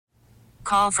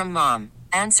call from mom.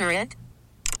 Answer it.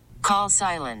 Call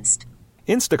silenced.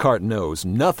 Instacart knows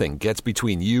nothing gets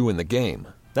between you and the game.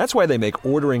 That's why they make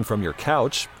ordering from your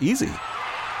couch easy.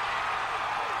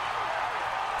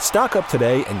 Stock up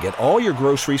today and get all your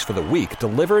groceries for the week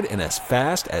delivered in as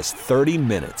fast as 30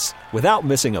 minutes without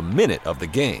missing a minute of the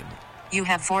game. You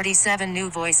have 47 new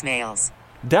voicemails.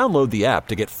 Download the app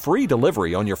to get free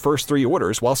delivery on your first 3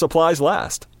 orders while supplies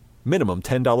last. Minimum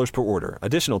 $10 per order.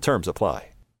 Additional terms apply.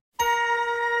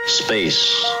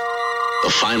 Space, the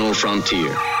final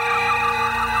frontier.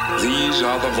 These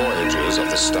are the voyages of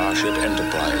the Starship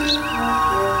Enterprise.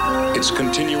 Its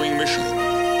continuing mission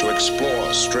to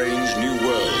explore strange new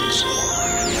worlds.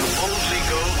 Boldly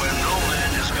go where no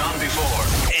man has gone before.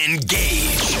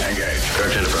 Engage.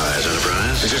 Correct Enterprise.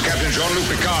 This is Captain Jean-Luc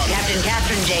Picard. Captain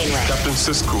Catherine Janeway. Captain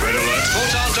Sisko. Red alert.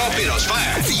 Photon torpedoes,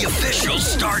 fire. The official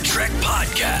Star Trek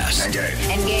podcast.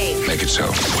 Engage. Make it so.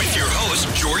 With your host,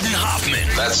 Jordan Hoffman.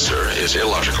 That, sir, is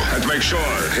illogical. And make sure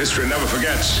history never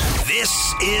forgets. This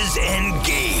is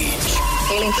Engage.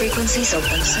 Hailing frequencies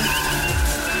open, sir.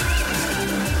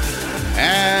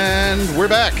 And we're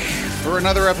back for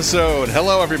another episode.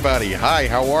 Hello, everybody. Hi,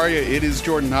 how are you? It is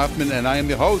Jordan Hoffman, and I am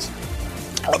the host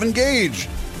of Engage,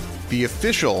 the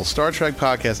official Star Trek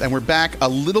podcast. And we're back a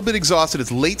little bit exhausted.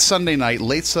 It's late Sunday night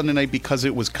because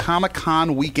it was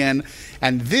Comic-Con weekend.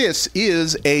 And this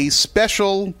is a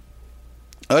special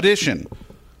edition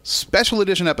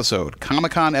episode,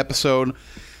 Comic-Con episode.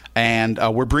 And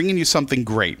we're bringing you something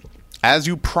great. As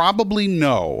you probably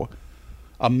know,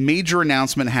 a major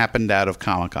announcement happened out of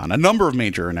Comic-Con. A number of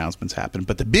major announcements happened,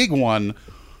 but the big one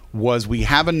was we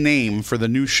have a name for the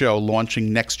new show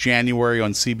launching next January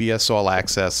on CBS All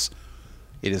Access.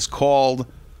 It is called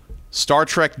Star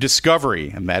Trek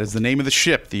Discovery, and that is the name of the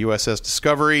ship, the USS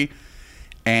Discovery.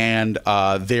 And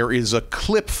there is a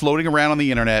clip floating around on the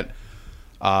internet.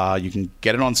 You can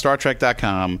get it on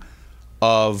StarTrek.com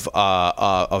of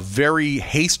a very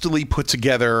hastily put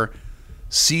together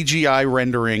CGI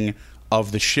rendering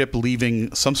of the ship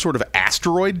leaving some sort of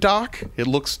asteroid dock. It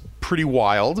looks pretty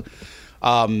wild.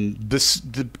 The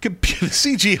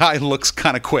CGI looks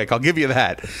kind of quick, I'll give you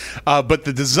that. But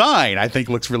the design, I think,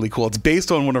 looks really cool. It's based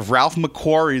on one of Ralph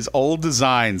McQuarrie's old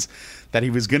designs that he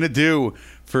was going to do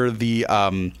for the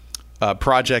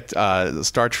project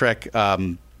Star Trek,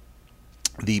 the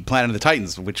Planet of the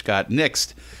Titans, which got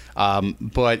nixed.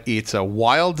 But it's a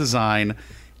wild design,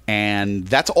 and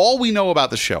that's all we know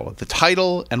about the show, the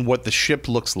title and what the ship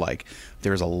looks like.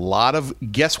 There's a lot of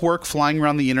guesswork flying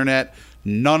around the internet.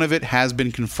 None of it has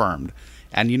been confirmed.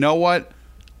 And you know what?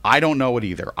 I don't know it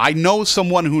either. I know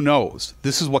someone who knows.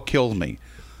 This is what killed me.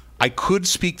 I could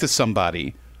speak to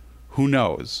somebody who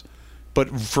knows.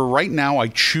 But for right now, I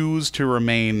choose to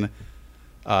remain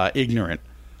ignorant.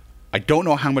 I don't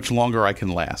know how much longer I can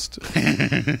last.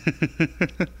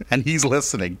 And he's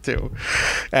listening, too.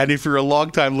 And if you're a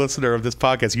longtime listener of this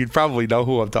podcast, you'd probably know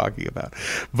who I'm talking about.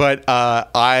 But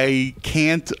I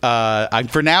can't...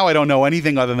 for now, I don't know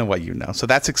anything other than what you know. So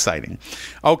that's exciting.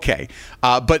 Okay.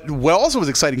 But what also was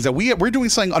exciting is that we're doing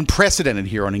something unprecedented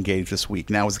here on Engage this week.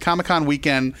 Now, it's the Comic-Con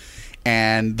weekend.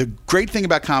 And the great thing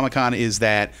about Comic-Con is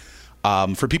that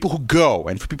for people who go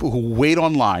and for people who wait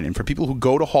online and for people who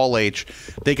go to Hall H,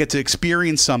 they get to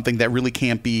experience something that really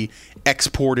can't be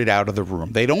exported out of the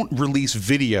room. They don't release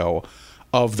video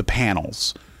of the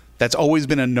panels. That's always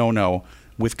been a no-no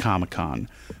with Comic-Con.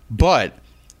 But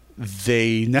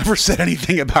they never said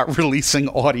anything about releasing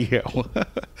audio.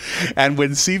 And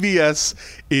when CBS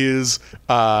is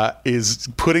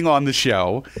putting on the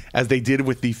show, as they did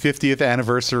with the 50th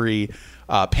anniversary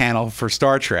panel for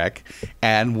Star Trek,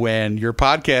 and when your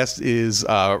podcast is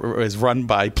run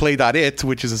by Play.it,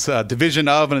 which is a division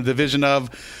of and a division of,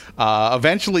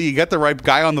 eventually you get the right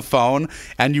guy on the phone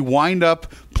and you wind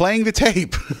up playing the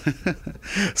tape.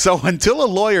 So until a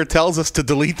lawyer tells us to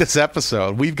delete this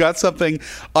episode, we've got something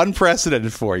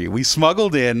unprecedented for you. We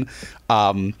smuggled in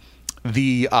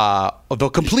the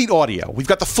complete audio. We've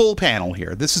got the full panel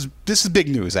here. This is big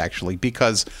news, actually,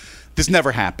 because this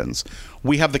never happens.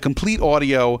 We have the complete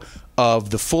audio of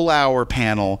the full-hour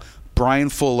panel, Bryan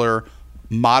Fuller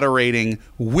moderating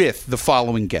with the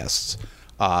following guests: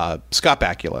 Scott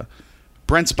Bakula,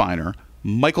 Brent Spiner,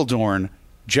 Michael Dorn,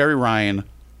 Jeri Ryan,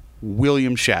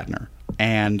 William Shatner.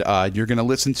 And you're going to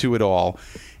listen to it all,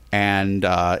 and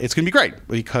it's going to be great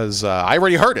because I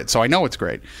already heard it, so I know it's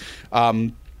great.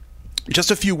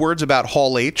 Just a few words about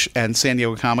Hall H and San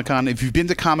Diego Comic-Con. If you've been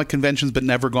to comic conventions but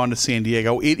never gone to San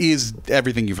Diego, it is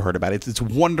everything you've heard about. It's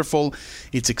wonderful.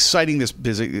 It's exciting.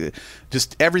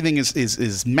 Just everything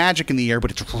is magic in the air,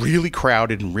 but it's really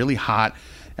crowded and really hot.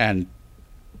 And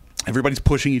Everybody's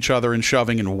pushing each other and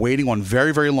shoving and waiting on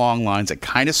very, very long lines. It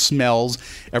kind of smells.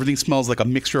 Everything smells like a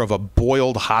mixture of a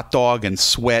boiled hot dog and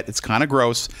sweat. It's kind of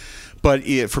gross. But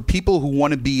for people who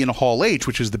want to be in Hall H,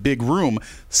 which is the big room,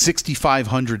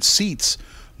 6,500 seats,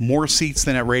 more seats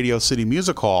than at Radio City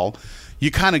Music Hall,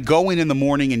 you kind of go in the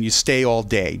morning and you stay all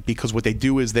day, because what they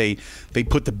do is they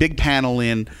put the big panel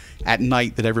in at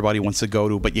night that everybody wants to go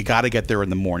to, but you got to get there in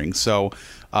the morning. So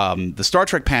the Star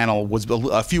Trek panel was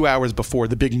a few hours before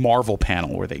the big Marvel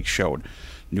panel, where they showed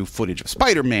new footage of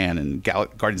Spider-Man and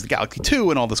Guardians of the Galaxy 2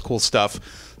 and all this cool stuff.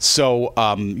 So,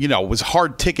 it was a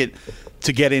hard ticket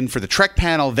to get in for the Trek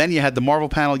panel. Then you had the Marvel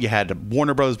panel. You had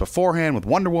Warner Brothers beforehand with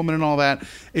Wonder Woman and all that.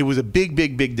 It was a big,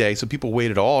 big, big day. So people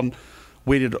waited all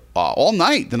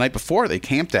night the night before. They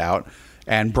camped out.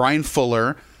 And Bryan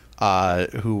Fuller,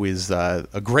 who is a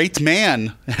great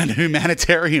man and a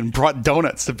humanitarian, brought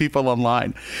donuts to people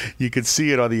online. You could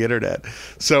see it on the internet.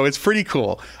 So it's pretty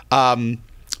cool.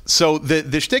 So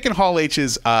the shtick in Hall H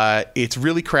is it's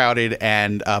really crowded,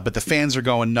 and but the fans are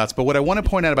going nuts. But what I want to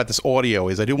point out about this audio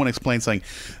is I do want to explain something.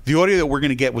 The audio that we're going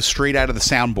to get was straight out of the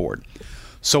soundboard.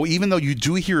 So even though you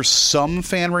do hear some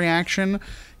fan reaction,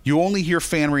 you only hear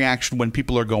fan reaction when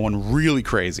people are going really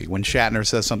crazy. When Shatner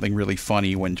says something really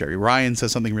funny, when Jeri Ryan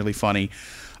says something really funny.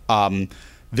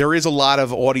 There is a lot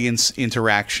of audience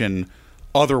interaction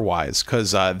otherwise,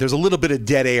 because there's a little bit of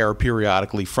dead air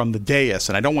periodically from the dais,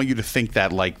 and I don't want you to think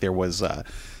that like there was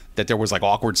like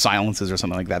awkward silences or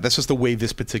something like that. That's just the way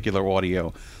this particular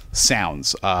audio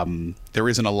sounds. There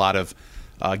isn't a lot of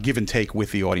give and take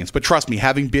with the audience, but trust me,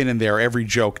 having been in there, every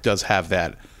joke does have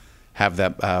that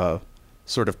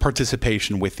sort of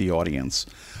participation with the audience.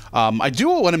 I do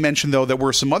want to mention, though, that there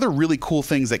were some other really cool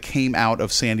things that came out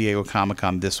of San Diego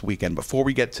Comic-Con this weekend. Before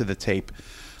we get to the tape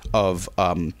of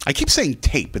I keep saying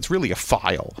tape, it's really a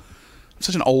file. I'm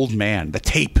such an old man. The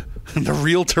tape, the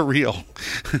reel-to-reel,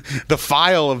 the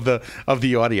file of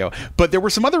the audio. But there were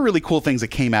some other really cool things that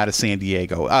came out of San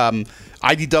Diego.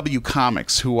 IDW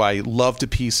Comics, who I love to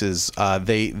pieces,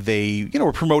 they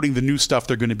were promoting the new stuff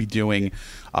they're going to be doing,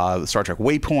 Star Trek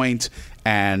Waypoint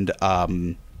and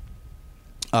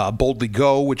Boldly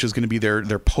Go, which is going to be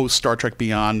their post Star Trek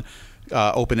Beyond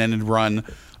open-ended run.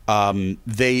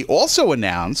 They also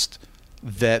announced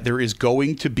that there is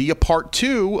going to be a part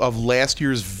 2 of last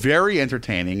year's very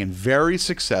entertaining and very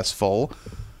successful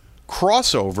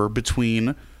crossover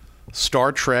between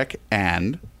Star Trek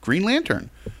and Green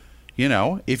Lantern. You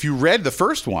know, if you read the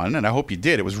first one, and I hope you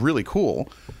did, it was really cool.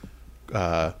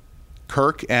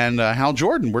 Kirk and Hal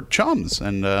Jordan were chums,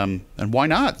 and why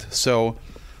not? So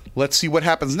let's see what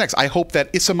happens next. I hope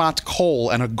that Isamat Cole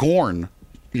and a Gorn,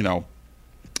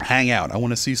 hang out. I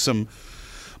want to see some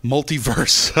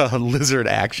multiverse lizard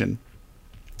action.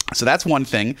 So that's one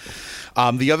thing.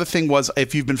 The other thing was,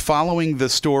 if you've been following the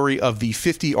story of the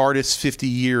 50 Artists, 50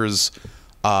 Years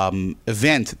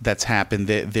event that's happened,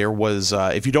 there was,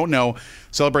 if you don't know,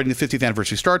 celebrating the 50th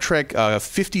anniversary of Star Trek,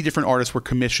 50 different artists were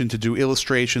commissioned to do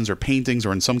illustrations or paintings,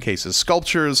 or in some cases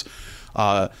sculptures,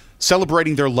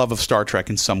 celebrating their love of Star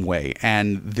Trek in some way.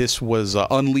 And this was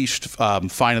unleashed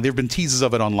finally. There have been teases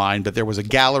of it online, but there was a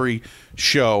gallery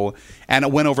show, and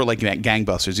it went over like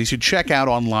gangbusters. You should check out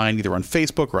online, either on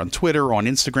Facebook or on Twitter or on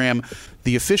Instagram.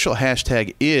 The official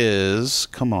hashtag is,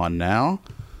 come on now.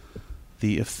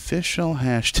 The official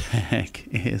hashtag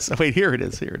is... Oh, wait, here it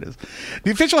is. The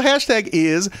official hashtag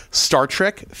is Star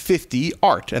Trek 50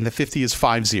 Art, and the 50 is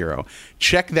 50.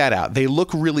 Check that out. They look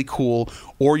really cool.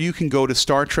 Or you can go to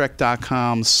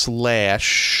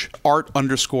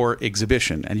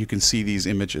StarTrek.com/art_exhibition, and you can see these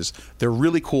images. They're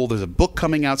really cool. There's a book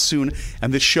coming out soon,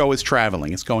 and this show is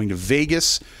traveling. It's going to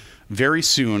Vegas very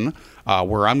soon,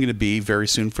 where I'm going to be very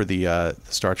soon for the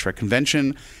Star Trek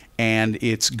convention. And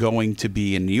it's going to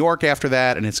be in New York after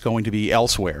that, and it's going to be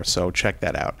elsewhere. So check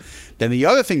that out. Then the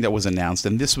other thing that was announced,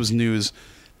 and this was news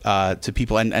to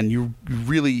people, and you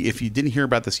really, if you didn't hear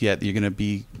about this yet, you're going to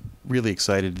be really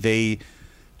excited. They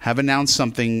have announced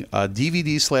something,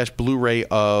 DVD/Blu-ray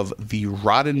of the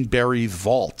Roddenberry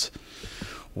Vault.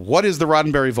 What is the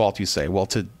Roddenberry Vault, you say? Well,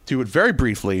 to do it very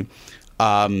briefly,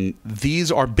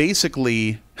 these are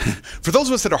basically, for those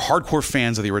of us that are hardcore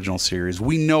fans of the original series,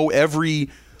 we know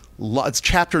it's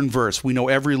chapter and verse. We know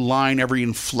every line, every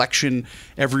inflection,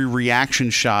 every reaction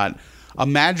shot.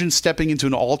 Imagine stepping into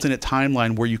an alternate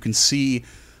timeline where you can see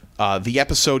the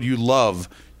episode you love.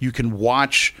 You can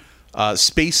watch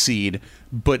Space Seed,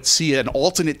 but see an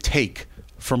alternate take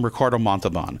from Ricardo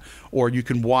Montalban. Or you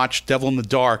can watch Devil in the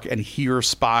Dark and hear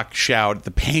Spock shout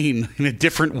the pain in a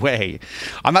different way.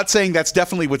 I'm not saying that's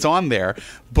definitely what's on there,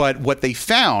 but what they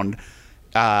found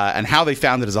and how they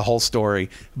found it is a whole story.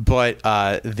 But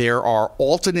there are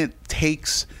alternate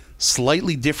takes,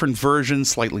 slightly different versions,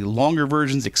 slightly longer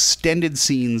versions, extended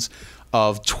scenes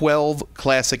of 12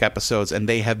 classic episodes, and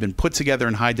they have been put together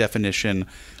in high definition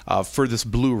for this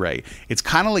Blu-ray. It's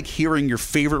kind of like hearing your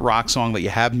favorite rock song that you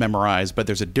have memorized, but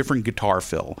there's a different guitar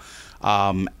fill.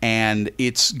 And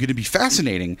it's going to be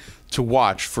fascinating to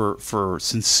watch for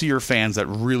sincere fans that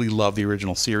really love the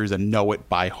original series and know it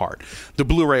by heart. The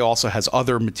Blu-ray also has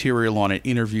other material on it,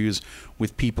 interviews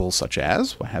with people such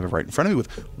as, I have it right in front of me,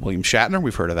 with William Shatner,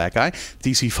 we've heard of that guy,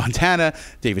 D.C. Fontana,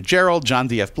 David Gerrold, John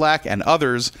D.F. Black, and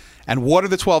others. And what are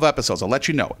the 12 episodes? I'll let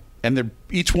you know it. And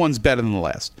each one's better than the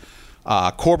last.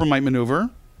 Corbomite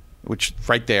Maneuver, which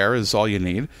right there is all you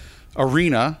need.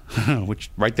 Arena,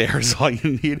 which right there is all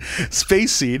you need.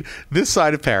 Space Seed, This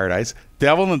Side of Paradise,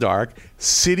 Devil in the Dark,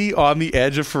 City on the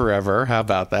Edge of Forever, how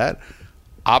about that?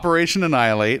 Operation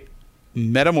Annihilate,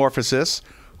 Metamorphosis,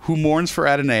 Who Mourns for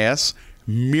Adonais,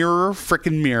 Mirror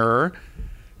Frickin' Mirror,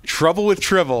 Trouble with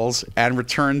Tribbles, and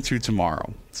Return to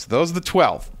Tomorrow. So those are the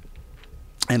 12.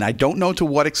 And I don't know to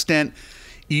what extent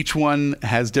each one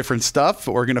has different stuff.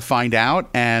 We're going to find out.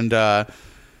 And,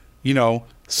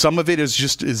 some of it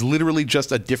is literally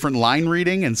just a different line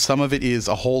reading, and some of it is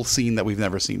a whole scene that we've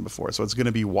never seen before. So it's going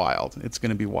to be wild. It's going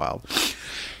to be wild.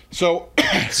 So,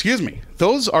 excuse me.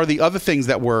 Those are the other things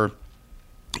that were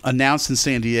announced in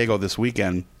San Diego this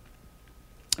weekend.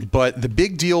 But the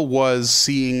big deal was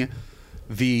seeing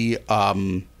the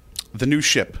new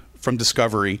ship from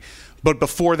Discovery. But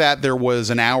before that, there was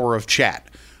an hour of chat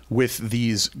with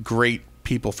these great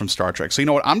people from Star Trek. So you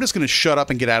know what? I'm just going to shut up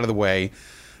and get out of the way.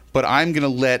 But I'm going to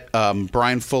let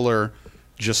Bryan Fuller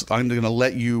I'm going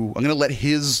to let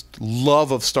his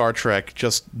love of Star Trek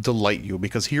just delight you,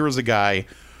 because here is a guy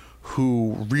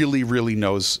who really, really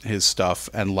knows his stuff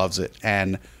and loves it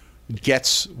and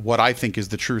gets what I think is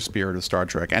the true spirit of Star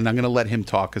Trek. And I'm going to let him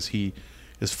talk because he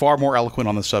is far more eloquent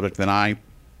on the subject than I.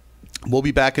 We'll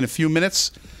be back in a few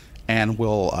minutes, and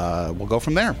we'll go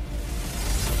from there.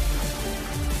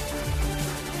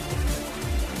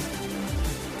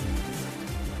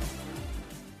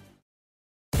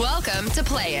 Welcome to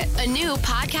Play It, a new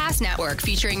podcast network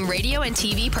featuring radio and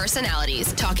TV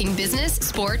personalities talking business,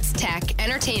 sports, tech,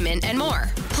 entertainment, and more.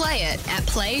 Play it at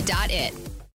play.it.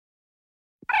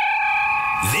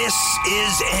 This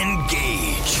is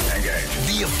Engage.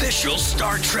 The official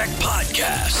Star Trek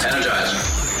podcast.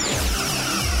 Energize.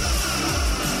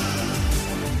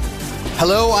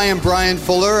 Hello, I am Bryan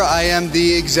Fuller. I am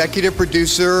the executive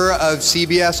producer of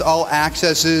CBS All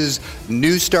Access's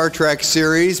new Star Trek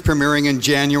series premiering in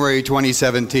January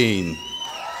 2017.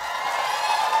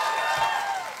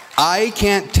 I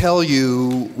can't tell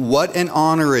you what an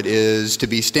honor it is to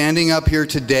be standing up here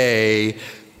today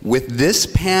with this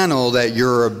panel that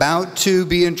you're about to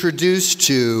be introduced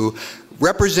to,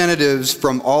 representatives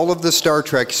from all of the Star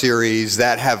Trek series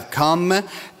that have come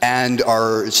and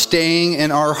are staying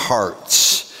in our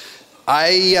hearts.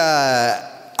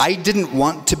 I didn't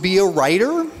want to be a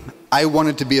writer. I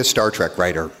wanted to be a Star Trek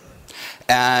writer.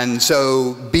 And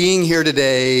so being here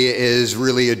today is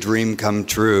really a dream come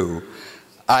true.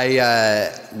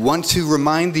 I want to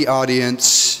remind the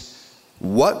audience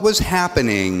what was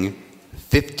happening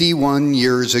 51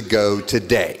 years ago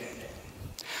today.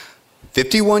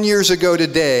 51 years ago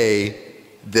today,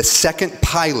 the second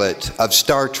pilot of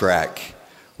Star Trek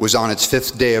was on its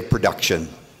 5th day of production.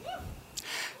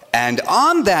 And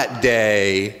on that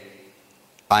day,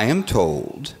 I am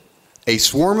told, a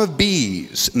swarm of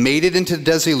bees made it into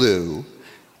Desilu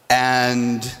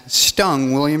and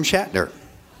stung William Shatner.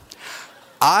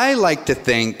 I like to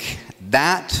think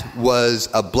that was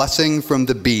a blessing from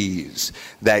the bees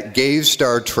that gave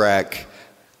Star Trek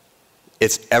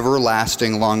its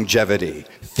everlasting longevity.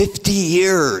 50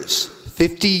 years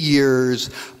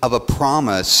of a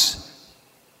promise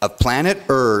of planet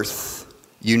Earth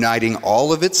uniting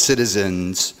all of its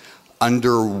citizens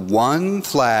under one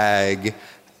flag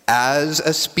as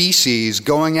a species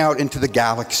going out into the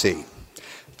galaxy.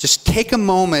 Just take a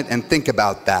moment and think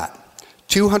about that.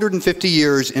 250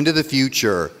 years into the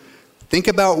future, think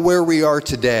about where we are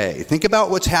today. Think about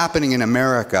what's happening in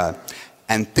America,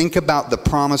 and think about the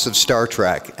promise of Star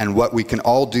Trek and what we can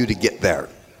all do to get there.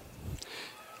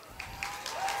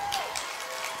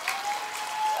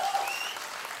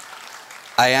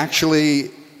 I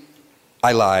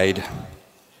lied.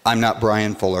 I'm not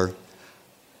Bryan Fuller.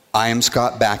 I am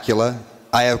Scott Bakula.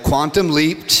 I have quantum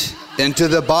leaped into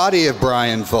the body of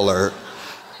Bryan Fuller,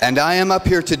 and I am up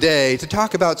here today to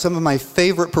talk about some of my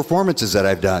favorite performances that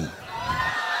I've done.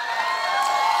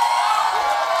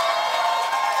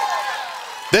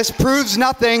 This proves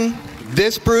nothing.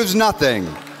 This proves nothing.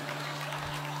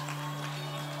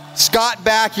 Scott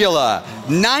Bakula,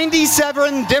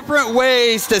 97 different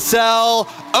ways to sell,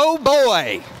 oh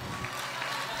boy.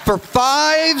 For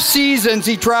 5 seasons,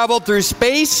 he traveled through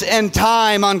space and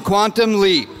time on Quantum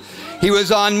Leap. He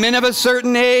was on Men of a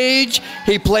Certain Age.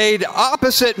 He played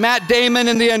opposite Matt Damon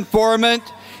in The Informant.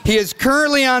 He is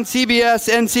currently on CBS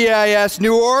NCIS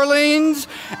New Orleans.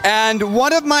 And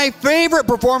one of my favorite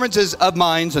performances of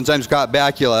mine, since I'm Scott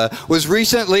Bakula, was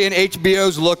recently in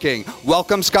HBO's Looking.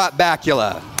 Welcome, Scott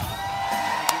Bakula.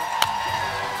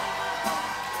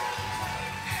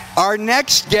 Our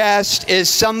next guest is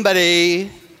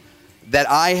somebody that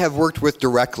I have worked with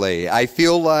directly. I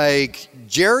feel like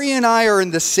Jeri and I are in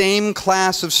the same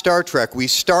class of Star Trek. We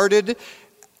started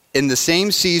in the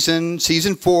same season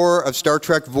 4 of Star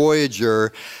Trek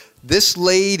Voyager. This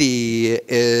lady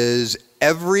is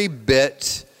every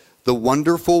bit the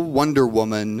wonderful Wonder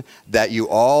Woman that you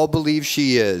all believe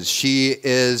she is. She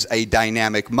is a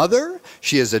dynamic mother.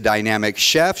 She is a dynamic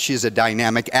chef. She is a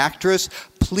dynamic actress.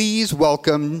 Please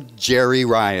welcome Jeri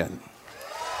Ryan.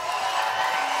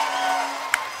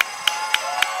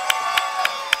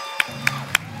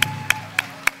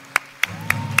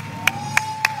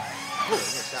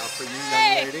 This out for you,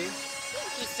 young lady.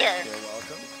 Thank you, sir. You're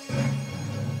welcome.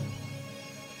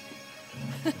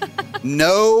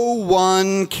 No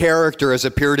one character has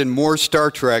appeared in more Star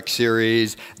Trek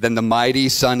series than the mighty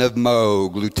son of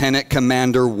Moog, Lieutenant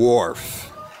Commander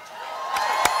Worf.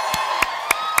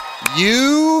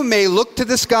 You may look to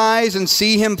the skies and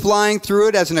see him flying through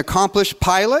it as an accomplished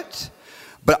pilot,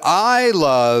 but I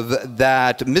love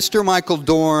that Mr. Michael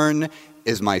Dorn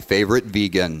is my favorite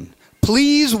vegan.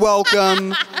 Please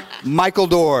welcome Michael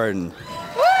Dorn.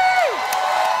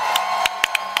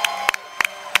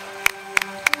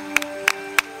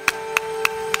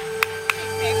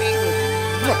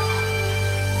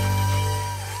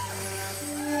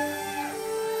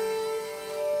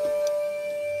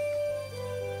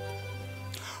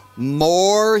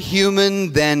 More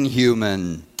human than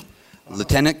human.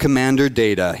 Lieutenant Commander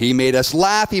Data. He made us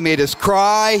laugh, he made us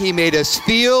cry, he made us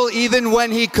feel even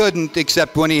when he couldn't,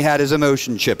 except when he had his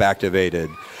emotion chip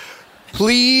activated.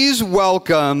 Please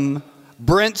welcome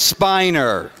Brent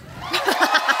Spiner.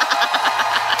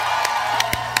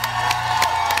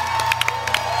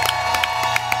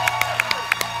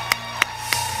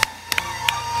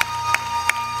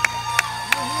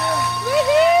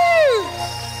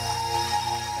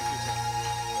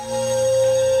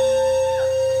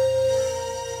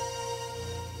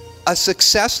 A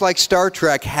success like Star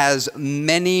Trek has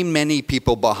many, many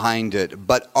people behind it,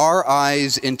 but our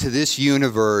eyes into this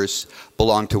universe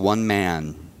belong to one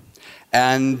man.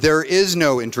 And there is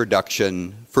no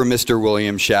introduction for Mr.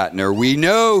 William Shatner. We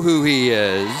know who he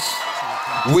is.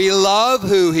 We love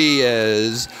who he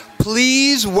is.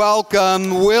 Please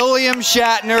welcome William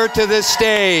Shatner to the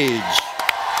stage.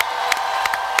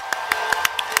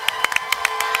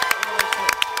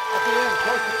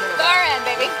 Dorn,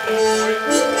 baby.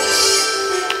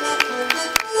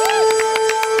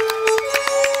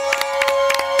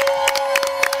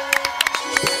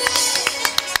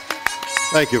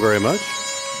 Thank you very much.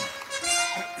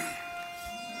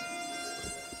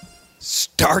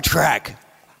 Star Trek.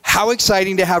 How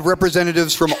exciting to have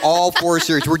representatives from all 4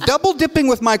 series. We're double dipping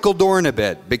with Michael Dorn a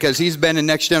bit because he's been in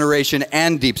Next Generation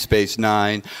and Deep Space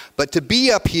Nine. But to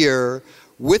be up here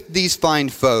with these fine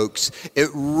folks, it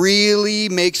really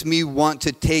makes me want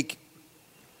to take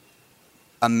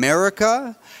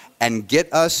America and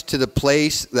get us to the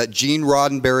place that Gene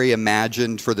Roddenberry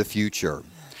imagined for the future.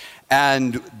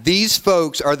 And these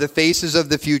folks are the faces of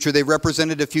the future. They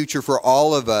represented a future for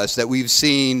all of us that we've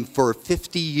seen for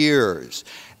 50 years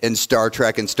in Star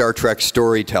Trek and Star Trek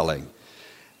storytelling.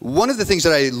 One of the things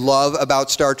that I love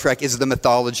about Star Trek is the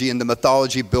mythology and the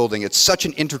mythology building. It's such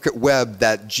an intricate web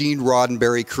that Gene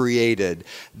Roddenberry created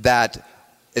that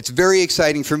it's very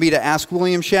exciting for me to ask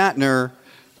William Shatner,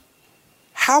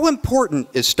 how important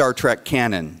is Star Trek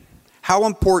canon? How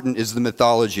important is the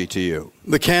mythology to you?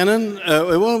 The canon,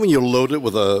 well, when you load it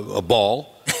with a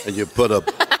ball and you put a...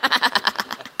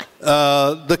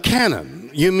 the canon,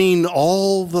 you mean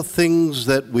all the things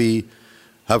that we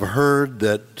have heard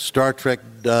that Star Trek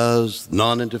does,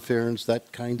 non-interference,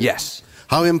 that kind of... Yes.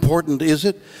 How important is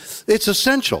it? It's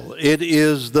essential. It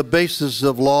is the basis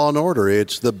of law and order.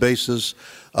 It's the basis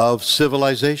of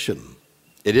civilization.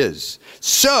 It is.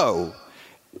 So,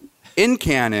 in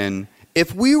canon...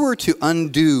 if we were to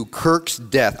undo Kirk's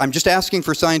death, I'm just asking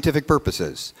for scientific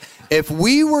purposes. If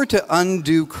we were to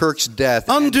undo Kirk's death...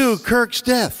 Undo Kirk's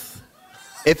death?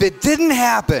 If it didn't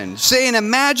happen, say in a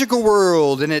magical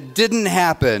world and it didn't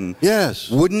happen, yes,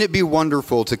 wouldn't it be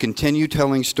wonderful to continue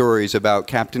telling stories about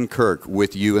Captain Kirk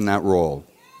with you in that role?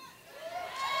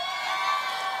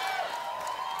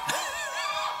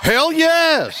 Hell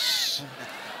yes!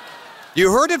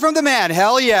 You heard it from the man.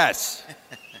 Hell yes.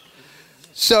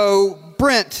 So,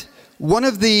 Brent, one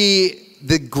of the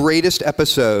greatest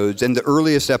episodes and the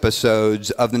earliest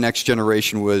episodes of The Next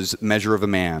Generation was Measure of a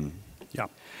Man. Yeah.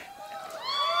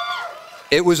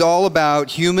 It was all about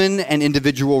human and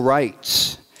individual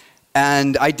rights.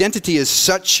 And identity is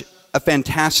such a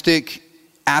fantastic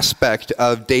aspect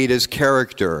of Data's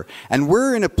character. And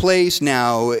we're in a place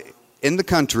now in the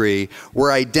country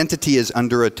where identity is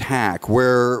under attack,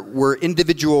 where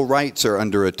individual rights are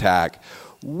under attack.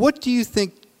 What do you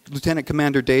think Lieutenant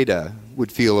Commander Data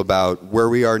would feel about where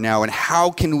we are now, and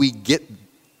how can we get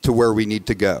to where we need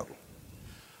to go?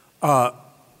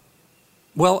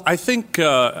 Well, I think,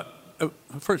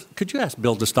 first, could you ask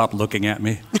Bill to stop looking at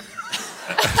me?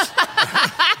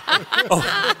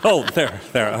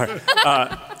 There. All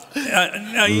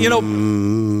right. You know,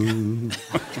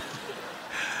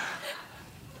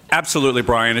 absolutely,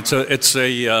 Bryan. It's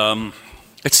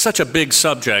such a big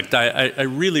subject. I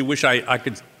really wish I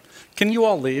could. Can you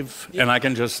all leave? Yeah. And I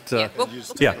can just. No,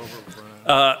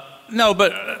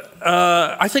 but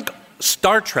I think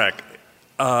Star Trek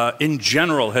in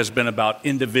general has been about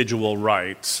individual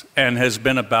rights and has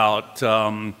been about.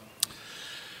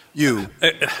 You.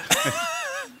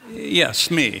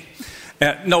 Yes, me.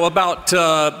 No, about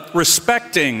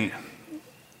respecting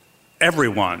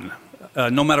everyone,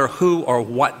 no matter who or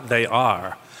what they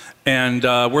are. And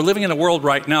we're living in a world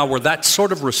right now where that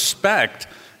sort of respect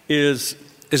is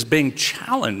being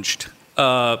challenged,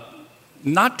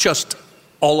 not just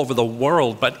all over the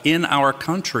world, but in our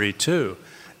country too.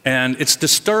 And it's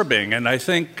disturbing. And I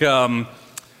think a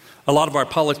lot of our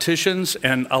politicians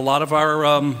and a lot of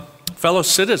our fellow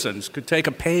citizens could take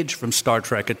a page from Star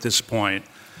Trek at this point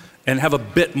and have a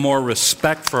bit more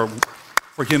respect for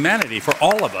humanity, for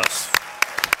all of us.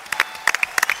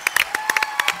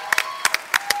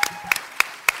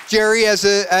 Jeri,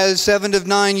 as 7 of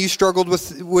 9, you struggled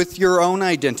with your own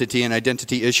identity and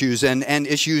identity issues and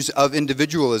issues of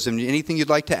individualism. Anything you'd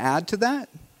like to add to that?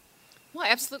 Well, I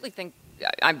absolutely think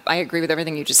I agree with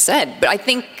everything you just said. But I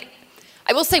think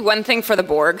I will say one thing for the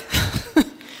Borg.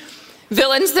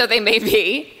 Villains though they may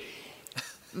be,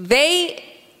 they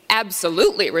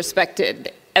absolutely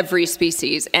respected every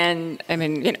species and, I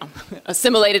mean, you know,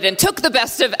 assimilated and took the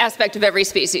best aspect of every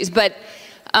species. But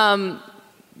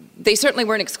they certainly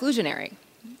weren't exclusionary.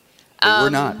 We're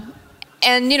not.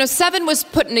 And, you know, 7 was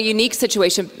put in a unique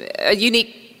situation, a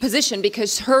unique position,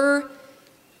 because her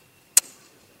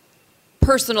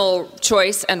personal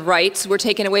choice and rights were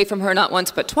taken away from her not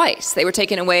once but twice. They were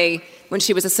taken away when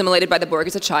she was assimilated by the Borg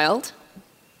as a child.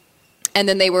 And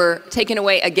then they were taken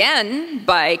away again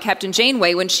by Captain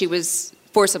Janeway when she was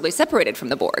forcibly separated from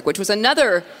the Borg, which was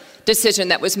another decision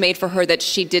that was made for her that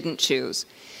she didn't choose.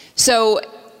 So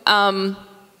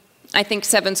I think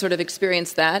 7 sort of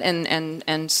experienced that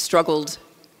and struggled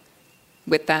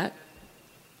with that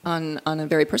on a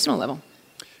very personal level.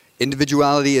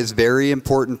 Individuality is very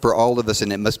important for all of us,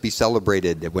 and it must be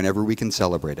celebrated whenever we can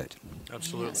celebrate it.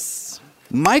 Absolutely. Yes.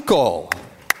 Michael,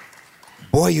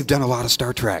 boy, you've done a lot of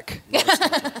Star Trek.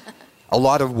 A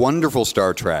lot of wonderful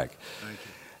Star Trek. Thank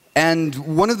you.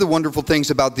 And one of the wonderful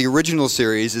things about the original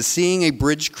series is seeing a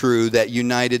bridge crew that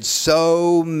united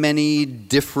so many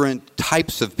different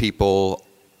types of people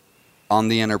on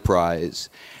the Enterprise.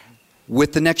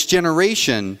 With The Next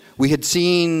Generation, we had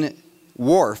seen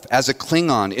Worf as a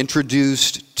Klingon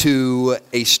introduced to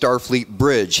a Starfleet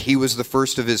bridge. He was the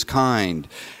first of his kind.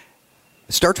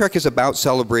 Star Trek is about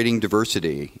celebrating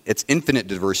diversity. It's infinite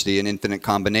diversity and infinite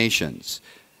combinations.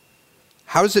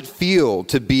 How does it feel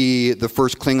to be the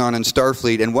first Klingon in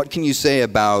Starfleet, and what can you say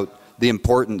about the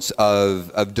importance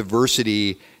of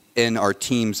diversity in our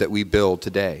teams that we build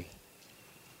today?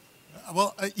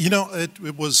 Well, you know,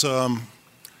 it was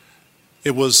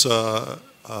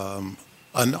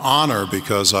an honor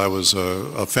because I was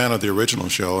a fan of the original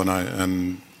show,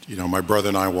 and you know, my brother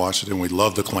and I watched it, and we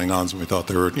loved the Klingons, and we thought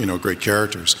they were, you know, great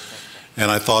characters. And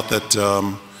I thought that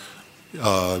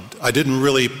I didn't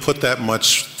really put that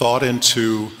much thought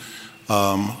into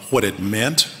what it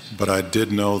meant, but I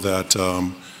did know that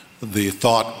the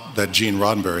thought that Gene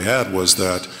Roddenberry had was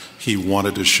that he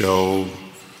wanted to show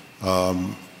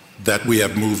that we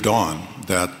have moved on,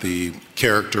 that the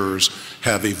characters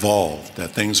have evolved,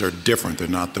 that things are different. They're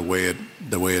not the way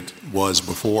it was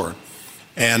before.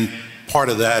 And part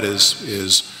of that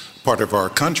is part of our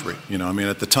country. You know, I mean,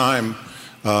 at the time,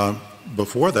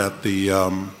 before that, the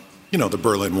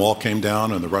Berlin Wall came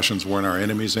down, and the Russians weren't our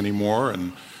enemies anymore,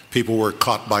 and people were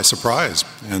caught by surprise.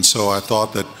 And so I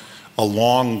thought that,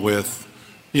 along with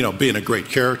being a great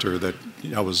character that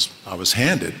I was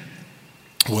handed,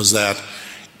 was that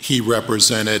he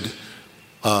represented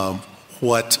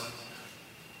what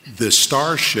the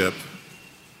starship.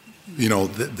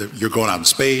 You're going out in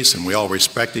space, and we all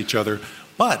respect each other.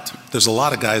 But there's a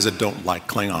lot of guys that don't like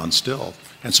Klingons still.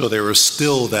 And so there was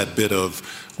still that bit of,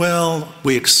 well,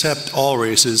 we accept all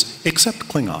races except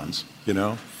Klingons,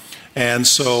 And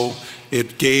so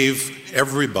it gave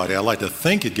everybody, I like to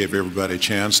think it gave everybody a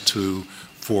chance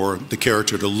for the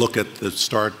character to look at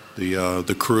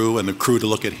the crew, and the crew to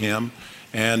look at him,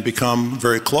 and become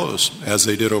very close, as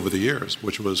they did over the years,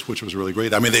 which was really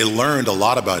great. I mean, they learned a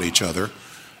lot about each other.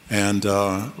 And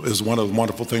it was one of the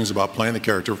wonderful things about playing the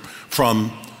character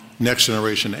from Next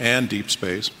Generation and Deep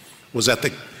Space, was that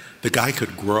the guy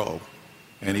could grow,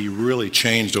 and he really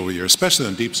changed over the years, especially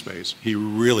in Deep Space. He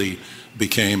really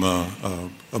became a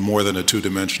more than a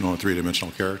two-dimensional or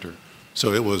three-dimensional character.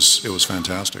 So it was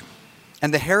fantastic.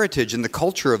 And the heritage and the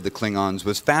culture of the Klingons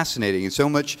was fascinating. And so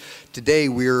much today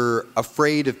we're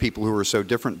afraid of people who are so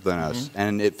different than us. Mm-hmm.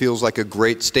 And it feels like a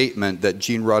great statement that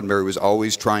Gene Roddenberry was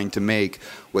always trying to make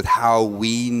with how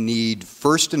we need,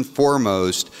 first and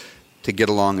foremost, to get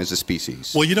along as a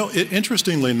species. Well,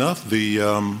 interestingly enough, from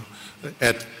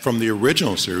the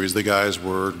original series, the guys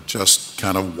were just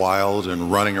kind of wild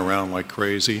and running around like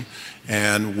crazy.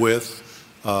 And with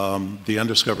The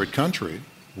Undiscovered Country,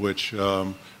 which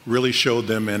really showed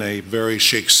them in a very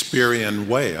Shakespearean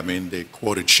way. I mean, they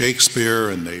quoted Shakespeare,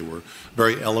 and they were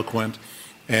very eloquent.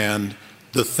 And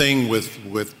the thing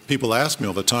with people ask me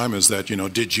all the time is that,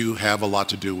 did you have a lot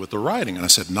to do with the writing? And I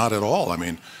said, not at all. I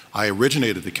mean, I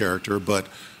originated the character, but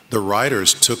the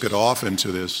writers took it off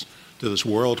into this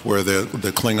world where the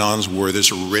Klingons were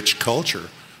this rich culture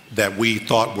that we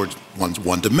thought were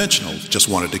one-dimensional, just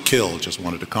wanted to kill, just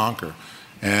wanted to conquer.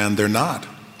 And they're not.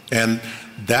 And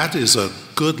that is a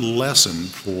good lesson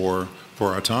for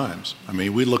our times. I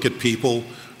mean, we look at people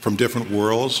from different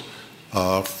worlds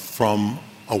from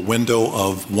a window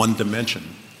of one dimension,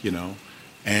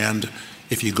 And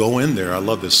if you go in there, I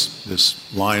love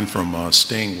this line from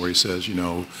Sting where he says,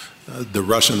 the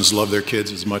Russians love their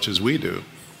kids as much as we do.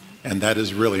 And that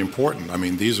is really important. I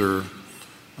mean, these are,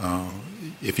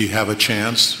 if you have a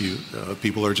chance,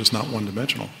 people are just not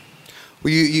one-dimensional.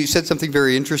 Well, you said something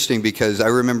very interesting, because I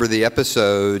remember the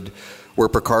episode where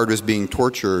Picard was being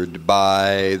tortured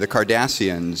by the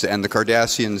Cardassians, and the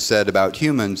Cardassians said about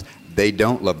humans, they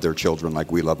don't love their children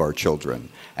like we love our children.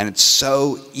 And it's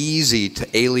so easy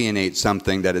to alienate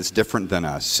something that is different than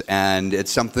us. And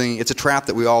it's a trap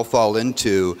that we all fall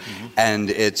into. Mm-hmm.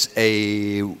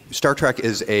 And Star Trek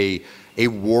is a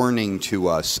warning to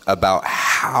us about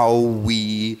how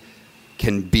we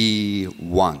can be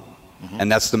one. Mm-hmm.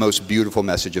 And that's the most beautiful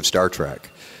message of Star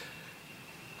Trek.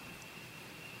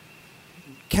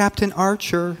 Captain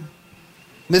Archer,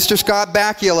 Mr. Scott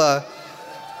Bakula,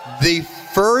 the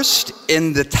first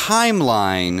in the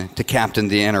timeline to captain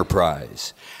the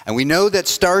Enterprise. And we know that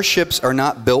starships are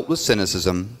not built with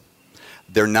cynicism.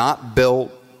 They're not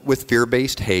built with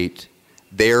fear-based hate.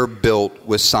 They're built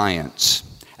with science.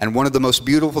 And one of the most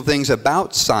beautiful things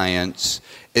about science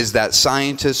is that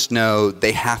scientists know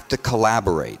they have to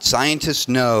collaborate. Scientists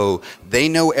know they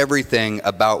know everything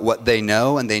about what they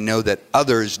know, and they know that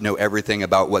others know everything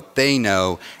about what they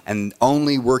know, and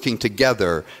only working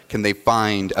together can they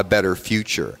find a better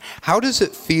future. How does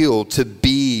it feel to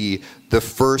be the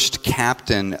first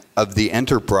captain of the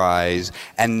Enterprise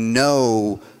and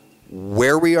know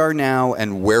where we are now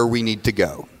and where we need to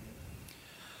go?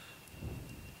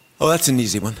 Oh, that's an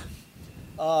easy one.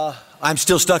 I'm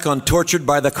still stuck on tortured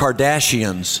by the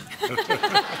Kardashians.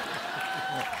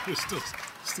 You're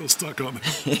still stuck on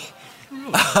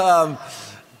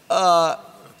that.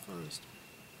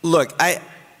 Look,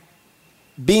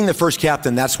 being the first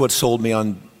captain, that's what sold me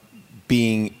on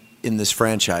being in this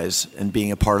franchise and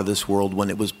being a part of this world when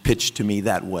it was pitched to me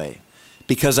that way.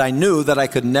 Because I knew that I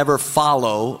could never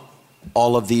follow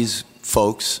all of these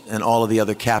folks and all of the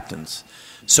other captains.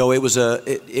 So it was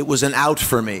an out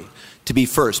for me to be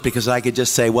first, because I could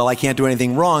just say, well, I can't do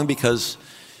anything wrong because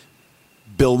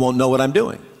Bill won't know what I'm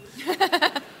doing.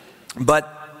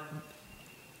 But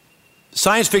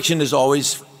science fiction has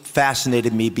always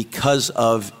fascinated me because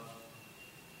of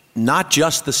not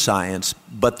just the science,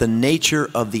 but the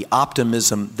nature of the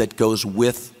optimism that goes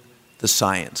with the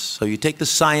science. So you take the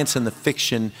science and the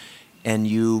fiction and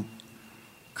you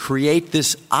create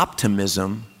this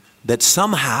optimism that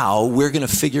somehow we're going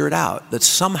to figure it out, that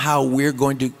somehow we're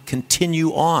going to continue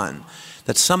on,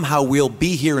 that somehow we'll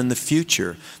be here in the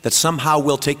future, that somehow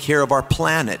we'll take care of our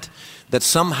planet, that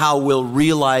somehow we'll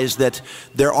realize that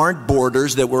there aren't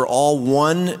borders, that we're all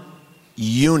one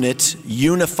unit,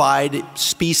 unified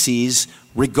species,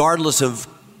 regardless of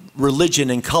religion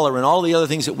and color and all the other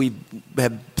things that we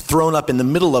have thrown up in the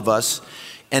middle of us,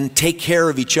 and take care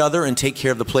of each other and take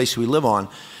care of the place we live on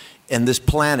and this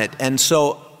planet. And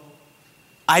so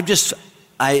I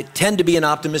tend to be an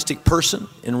optimistic person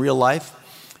in real life,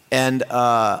 and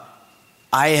I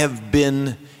have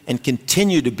been and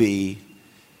continue to be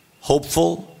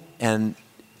hopeful and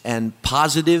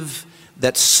positive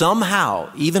that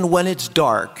somehow, even when it's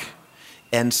dark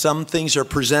and some things are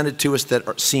presented to us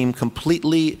that seem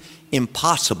completely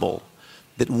impossible,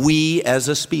 that we as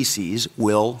a species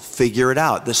will figure it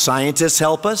out. The scientists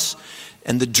help us,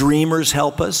 and the dreamers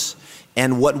help us,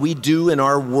 and what we do in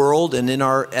our world and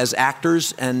as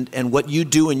actors and what you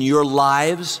do in your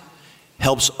lives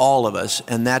helps all of us.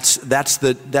 And that's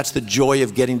the joy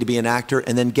of getting to be an actor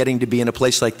and then getting to be in a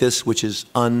place like this, which is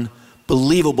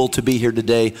unbelievable to be here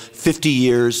today,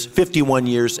 51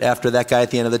 years after that guy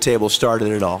at the end of the table started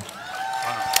it all.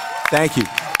 Thank you.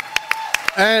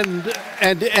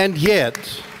 And yet,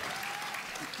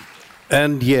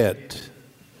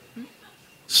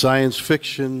 science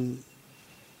fiction,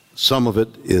 some of it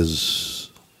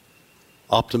is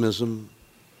optimism.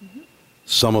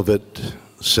 Some of it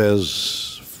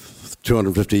says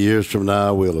 250 years from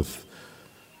now,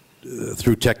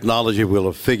 through technology, we'll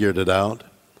have figured it out.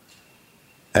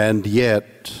 And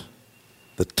yet,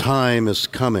 the time is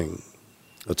coming,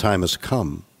 the time has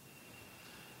come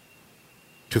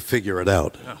to figure it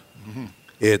out. Yeah. Mm-hmm.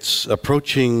 It's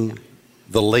approaching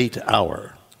the late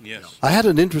hour. Yes. I had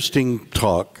an interesting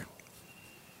talk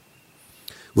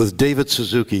with David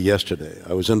Suzuki yesterday.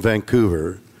 I was in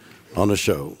Vancouver on a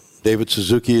show. David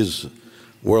Suzuki is a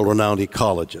world-renowned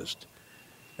ecologist.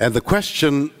 And the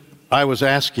question I was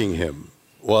asking him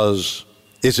was,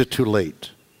 is it too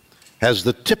late? Has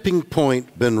the tipping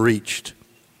point been reached?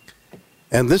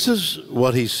 And this is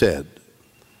what he said.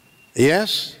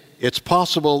 Yes, it's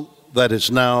possible that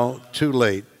it's now too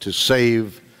late to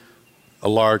save a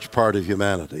large part of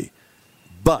humanity.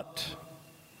 But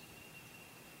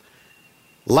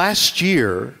last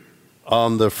year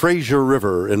on the Fraser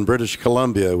River in British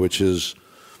Columbia, which is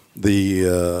the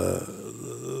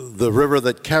river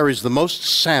that carries the most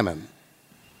salmon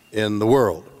in the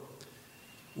world,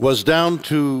 was down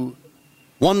to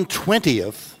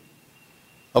 1/20th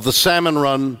of the salmon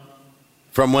run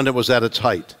from when it was at its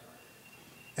height.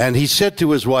 And he said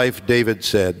to his wife, David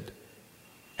said,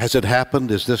 has it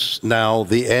happened? Is this now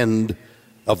the end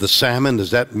of the salmon?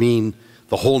 Does that mean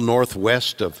the whole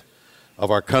northwest of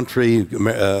our country,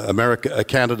 America,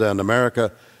 Canada and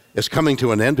America, is coming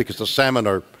to an end because the salmon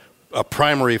are a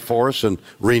primary force in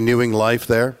renewing life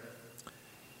there?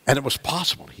 And it was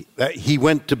possible. He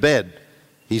went to bed,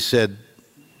 he said,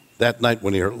 that night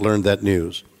when he learned that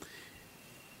news.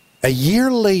 A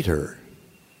year later,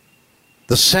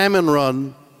 the salmon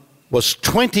run was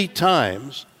 20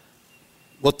 times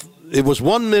what it was.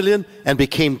 1 million and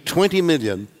became 20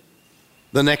 million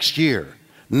the next year.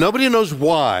 Nobody knows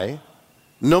why,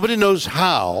 nobody knows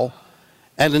how,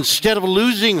 and instead of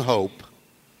losing hope,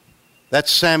 that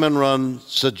salmon run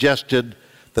suggested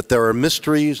that there are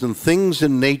mysteries and things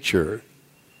in nature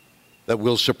that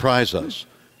will surprise us.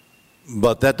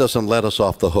 But that doesn't let us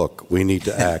off the hook. We need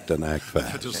to act and act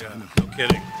fast. No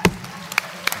kidding.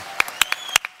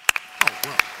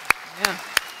 Yeah.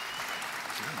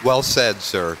 Well said,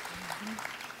 sir.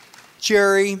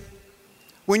 Jeri,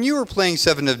 when you were playing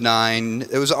 7 of 9,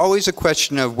 it was always a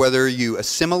question of whether you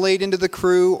assimilate into the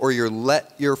crew or you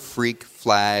let your freak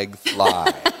flag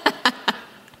fly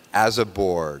as a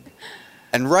Borg.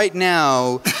 And right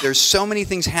now, there's so many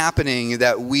things happening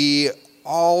that we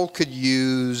all could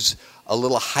use a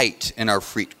little height in our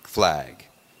freak flag.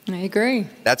 I agree.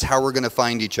 That's how we're going to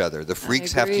find each other. The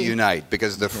freaks have to unite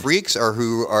because the freaks are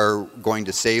who are going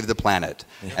to save the planet.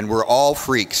 And we're all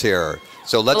freaks here.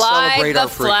 So let's celebrate our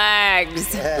freaks.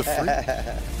 Flags. The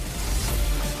freaks.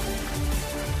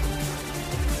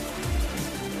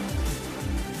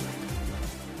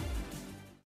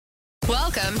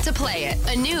 Welcome to Play It,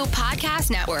 a new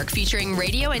podcast network featuring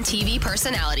radio and TV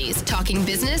personalities talking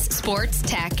business, sports,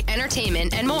 tech,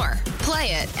 entertainment, and more.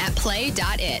 Play it at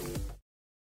play.it.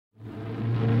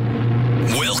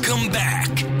 Welcome back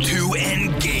to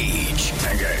Engage.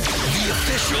 The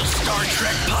official Star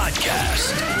Trek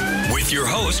podcast. With your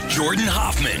host, Jordan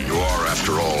Hoffman. You are,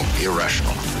 after all,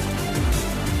 irrational.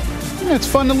 It's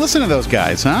fun to listen to those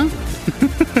guys, huh?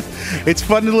 It's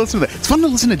fun to listen to them. It's fun to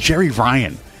listen to Jeri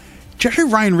Ryan.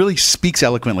 Jeri Ryan really speaks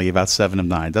eloquently about 7 of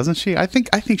 9, doesn't she? I think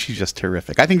she's just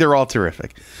terrific. I think they're all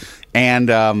terrific.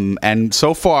 And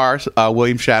so far,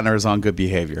 William Shatner is on good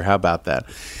behavior. How about that?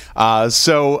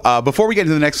 So before we get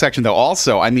into the next section, though,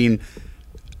 also, I mean,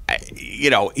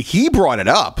 he brought it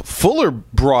up. Fuller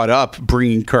brought up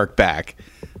bringing Kirk back.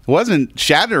 It wasn't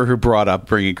Shatner who brought up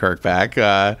bringing Kirk back.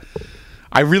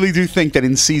 I really do think that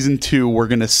in season 2, we're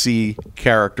going to see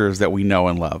characters that we know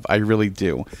and love. I really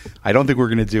do. I don't think we're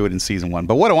going to do it in season 1.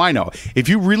 But what do I know? If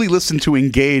you really listen to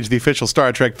Engage, the official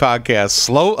Star Trek podcast,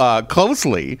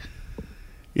 closely,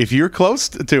 if you're close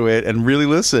to it and really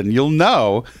listen, you'll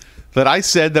know that I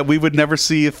said that we would never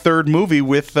see a third movie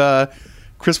with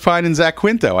Chris Pine and Zach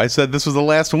Quinto. I said this was the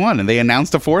last one, and they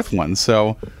announced a 4th one.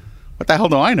 So what the hell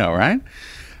do I know, right?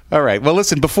 All right. Well,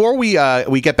 listen, before we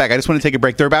get back, I just want to take a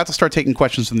break. They're about to start taking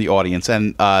questions from the audience,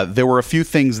 and there were a few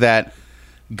things that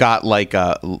got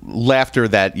laughter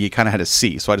that you kind of had to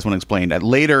see. So I just want to explain that.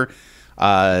 Later,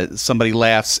 somebody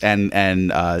laughs, and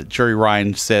Jeri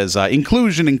Ryan says,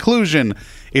 inclusion.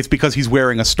 It's because he's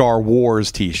wearing a Star Wars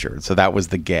T-shirt. So that was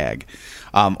the gag.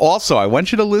 Also, I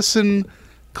want you to listen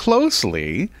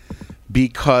closely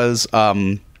because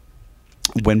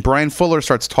when Bryan Fuller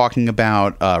starts talking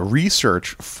about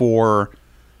research for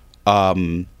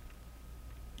the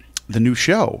new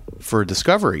show for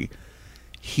Discovery,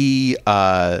 he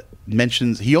only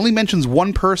mentions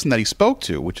one person that he spoke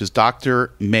to, which is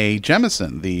Dr. Mae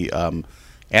Jemison, the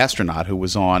astronaut who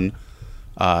was on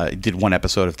did one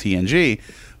episode of TNG.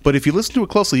 But if you listen to it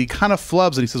closely, he kind of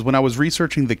flubs and he says, when I was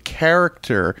researching the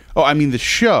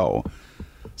show.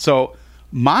 So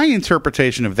my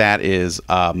interpretation of that is,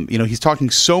 he's talking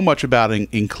so much about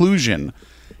inclusion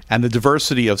and the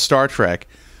diversity of Star Trek.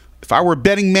 If I were a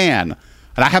betting man,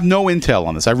 and I have no intel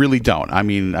on this, I really don't. I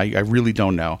mean, I really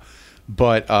don't know.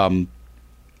 But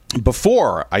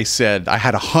before I said I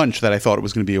had a hunch that I thought it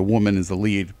was going to be a woman as the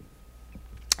lead.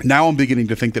 Now I'm beginning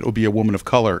to think that it will be a woman of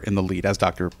color in the lead, as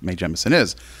Dr. Mae Jemison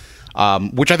is,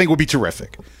 which I think would be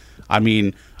terrific. I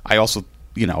mean, I also,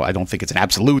 I don't think it's an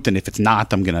absolute, and if it's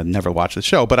not, I'm going to never watch the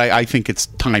show. But I think it's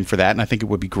time for that, and I think it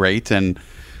would be great. And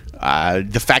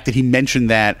the fact that he mentioned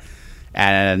that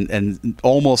and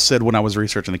almost said when I was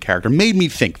researching the character made me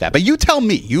think that. But you tell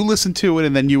me. You listen to it,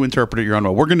 and then you interpret it your own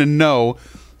way. We're going to know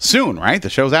soon, right? The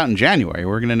show's out in January.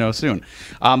 We're going to know soon.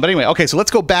 But anyway, okay, so let's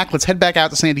go back. Let's head back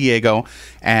out to San Diego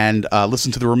and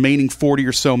listen to the remaining 40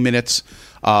 or so minutes.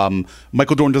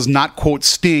 Michael Dorn does not quote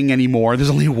Sting anymore. There's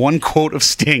only one quote of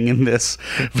Sting in this.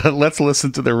 But let's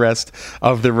listen to the rest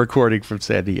of the recording from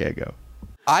San Diego.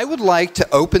 I would like to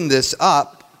open this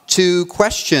up to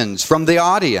questions from the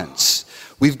audience.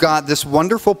 We've got this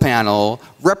wonderful panel,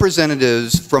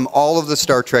 representatives from all of the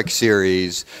Star Trek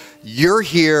series. You're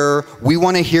here. We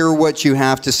want to hear what you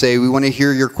have to say. We want to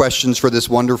hear your questions for this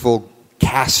wonderful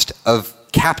cast of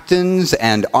captains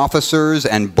and officers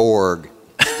and Borg.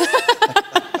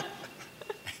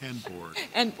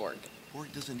 And Borg.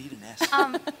 Borg doesn't need an S.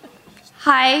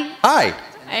 Hi. Hi.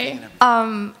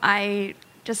 I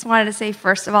just wanted to say,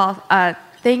 first of all,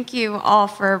 thank you all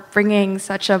for bringing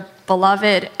such a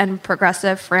beloved and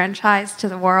progressive franchise to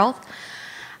the world.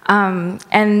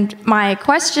 And my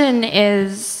question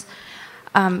is,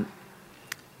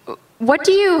 what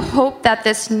do you hope that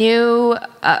this new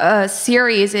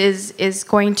series is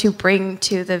going to bring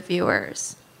to the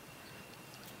viewers?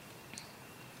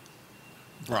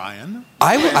 Bryan?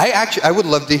 I would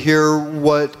love to hear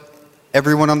what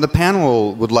everyone on the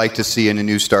panel would like to see in a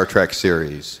new Star Trek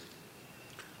series.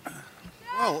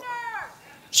 Well,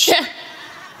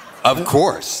 of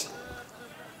course.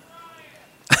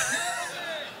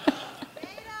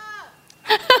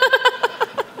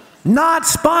 Not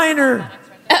Spiner.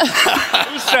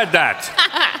 Who said that?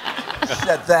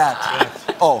 Said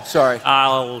that. Oh, sorry.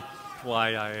 I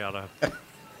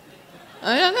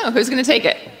don't know. Who's going to take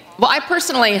it? Well, I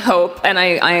personally hope, and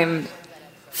I'm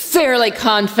fairly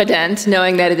confident,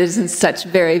 knowing that it is in such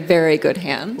very, very good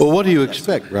hands. Well, what do you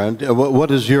expect, Brent? What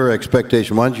is your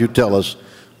expectation? Why don't you tell us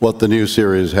what the new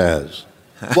series has?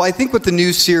 Well, I think what the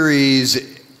new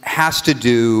series has to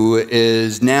do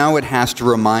is now it has to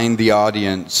remind the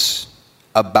audience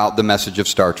about the message of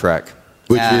Star Trek.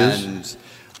 Which is?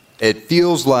 It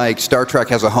feels like Star Trek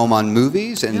has a home on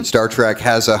movies, and Star Trek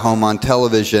has a home on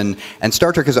television, and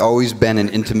Star Trek has always been an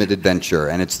intimate adventure,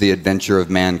 and it's the adventure of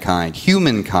mankind,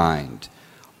 humankind,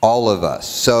 all of us.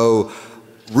 So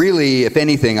really, if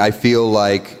anything, I feel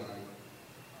like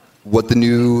what the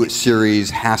new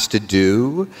series has to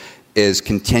do is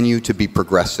continue to be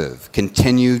progressive,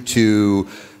 continue to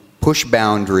push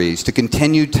boundaries, to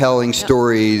continue telling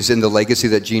stories in the legacy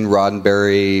that Gene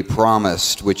Roddenberry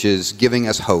promised, which is giving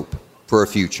us hope for a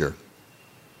future.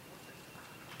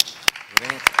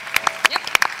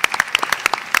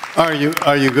 Are you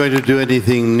going to do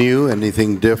anything new,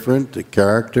 anything different? The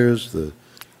characters,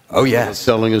 Oh, yes.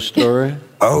 Telling a story?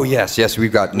 Oh, yes.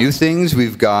 We've got new things. We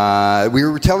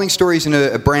were telling stories in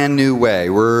a brand new way.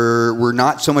 We're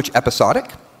not so much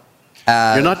episodic.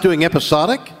 You're not doing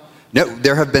episodic? No,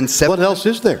 there have been What else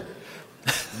is there?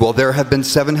 Well, there have been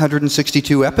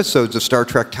 762 episodes of Star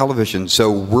Trek television,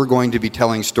 so we're going to be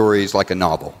telling stories like a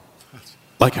novel.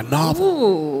 Like a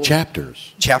novel? Ooh.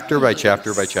 Chapters? Chapter by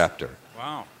chapter by chapter.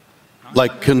 Wow.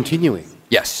 Like continuing?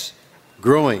 Yes.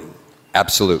 Growing?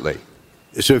 Absolutely.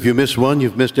 So if you miss one,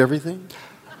 you've missed everything?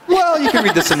 Well, you can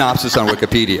read the synopsis on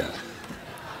Wikipedia.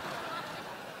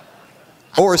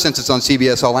 Or since it's on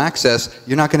CBS All Access,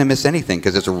 you're not going to miss anything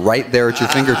because it's right there at your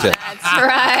fingertips. That's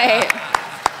right.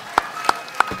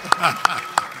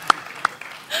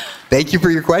 Thank you for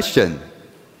your question.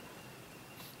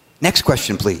 Next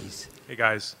question, please. Hey,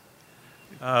 guys.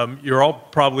 You're all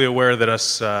probably aware that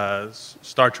us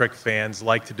Star Trek fans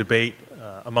like to debate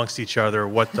amongst each other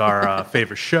what our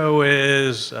favorite show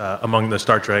is among the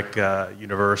Star Trek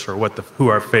universe, or who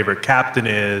our favorite captain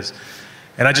is.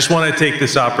 And I just want to take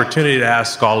this opportunity to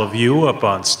ask all of you up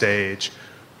on stage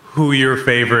who your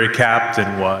favorite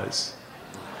captain was.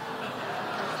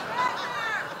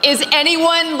 Is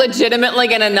anyone legitimately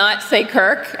going to not say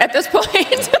Kirk at this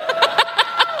point?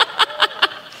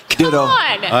 Ditto.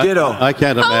 on. Ditto. I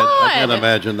can't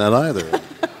imagine that either.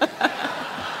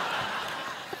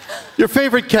 Your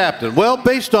favorite captain? Well,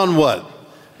 based on what?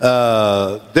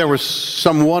 There were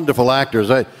some wonderful actors.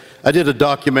 I did a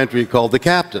documentary called The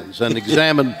Captains and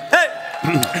examined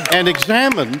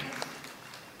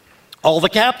all the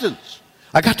captains.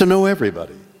 I got to know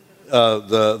everybody,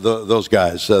 those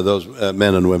guys, those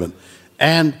men and women,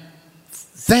 and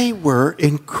they were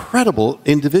incredible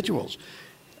individuals.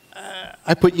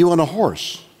 I put you on a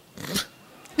horse.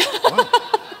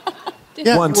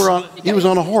 Yeah, Once. He was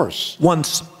on a horse.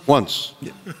 Once.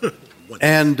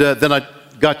 And then I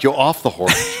got you off the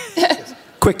horse.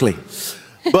 Quickly.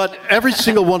 But every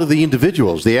single one of the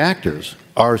individuals, the actors,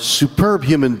 are superb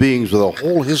human beings with a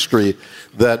whole history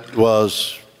that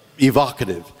was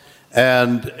evocative,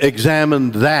 and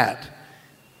examined that.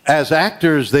 As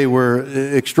actors, they were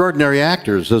extraordinary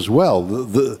actors as well.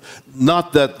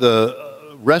 Not that the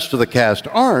rest of the cast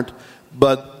aren't,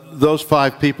 but those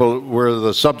 5 people were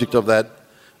the subject of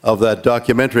that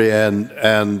documentary, and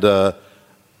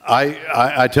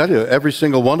I tell you, every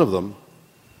single one of them.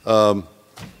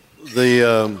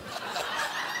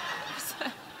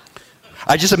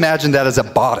 I just imagine that as a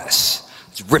bodice.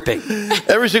 It's ripping.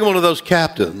 Every single one of those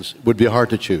captains would be hard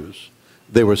to choose.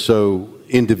 They were so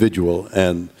individual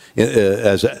and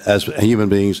as human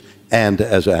beings and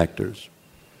as actors.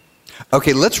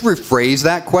 Okay, let's rephrase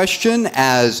that question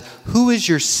as, who is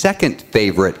your second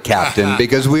favorite captain?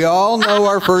 Because we all know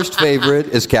our first favorite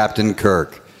is Captain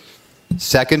Kirk.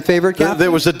 Second favorite captain?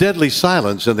 There was a deadly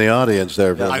silence in the audience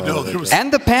there. I know. There was...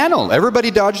 And the panel.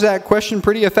 Everybody dodged that question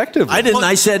pretty effectively. I didn't.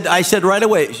 I said right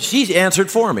away. She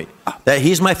answered for me that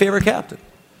he's my favorite captain.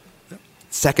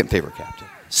 Second favorite captain.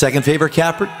 Second favorite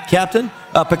captain?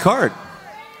 Picard.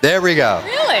 There we go.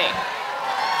 Really?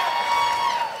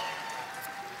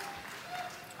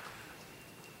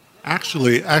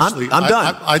 Actually, I'm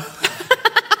done.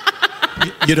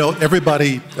 You know,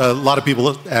 everybody, a lot of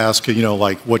people ask, you know,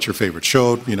 like, what's your favorite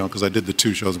show? You know, because I did the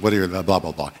 2 shows, what are your blah,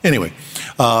 blah, blah. Anyway,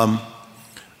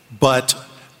 but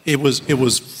it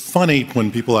was funny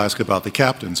when people ask about the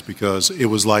captains, because it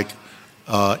was like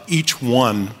each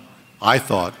one, I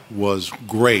thought, was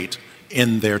great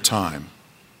in their time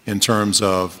in terms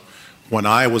of when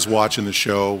I was watching the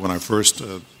show, when I first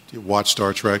watched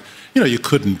Star Trek, you know, you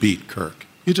couldn't beat Kirk.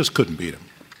 You just couldn't beat him,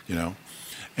 you know.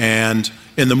 And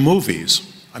in the movies,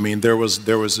 I mean, there was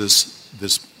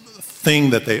this thing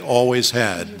that they always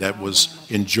had that was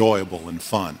enjoyable and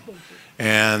fun.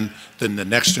 And then the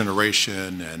Next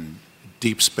Generation and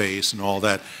Deep Space and all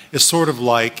that, it's sort of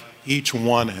like each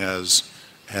one has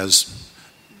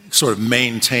sort of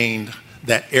maintained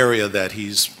that area that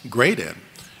he's great in.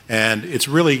 And it's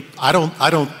really, I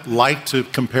don't like to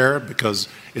compare it, because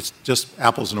it's just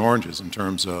apples and oranges in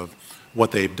terms of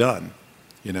what they've done.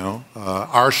 You know,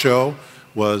 our show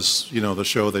was, you know, the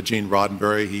show that Gene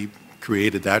Roddenberry, he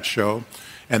created that show.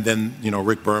 And then, you know,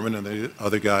 Rick Berman and the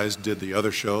other guys did the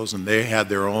other shows, and they had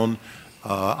their own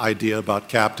idea about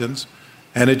captains.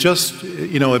 And it just,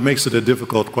 you know, it makes it a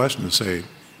difficult question to say,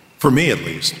 for me at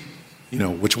least, you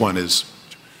know, which one is,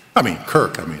 I mean,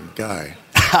 Kirk, I mean, guy.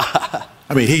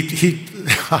 I mean,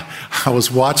 I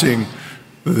was watching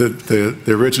the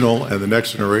original and the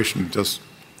Next Generation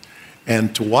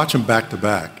and to watch them back to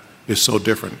back is so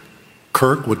different.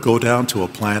 Kirk would go down to a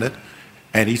planet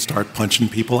and he'd start punching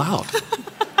people out.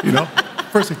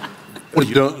 First thing.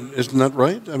 Isn't that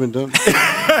right? I mean, don't you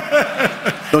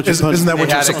punch? Isn't that what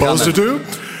you're supposed to do?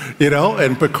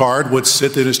 And Picard would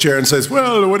sit in his chair and says,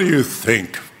 "Well, what do you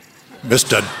think,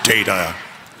 Mr. Data?"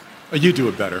 You do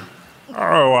it better.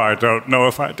 Oh, I don't know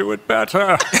if I do it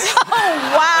better.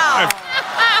 Wow.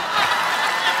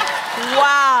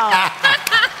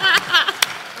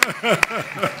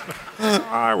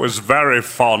 I was very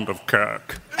fond of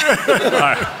Kirk.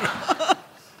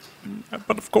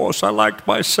 But of course, I liked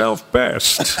myself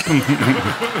best.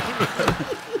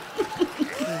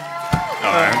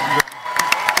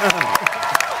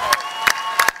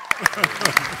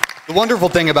 The wonderful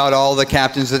thing about all the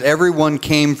captains is that everyone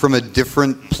came from a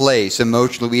different place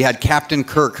emotionally. We had Captain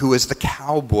Kirk, who was the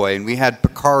cowboy, and we had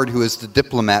Picard, who was the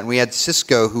diplomat, and we had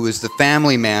Sisko, who was the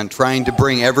family man trying to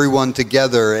bring everyone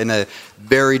together in a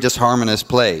very disharmonious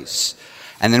place.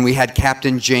 And then we had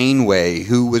Captain Janeway,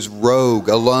 who was rogue,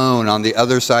 alone on the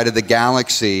other side of the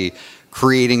galaxy,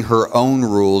 creating her own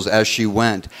rules as she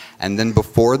went. And then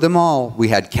before them all, we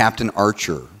had Captain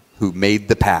Archer, who made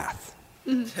the path.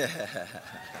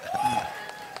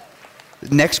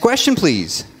 Next question,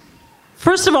 please.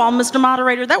 First of all, Mr.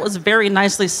 Moderator, that was very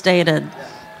nicely stated.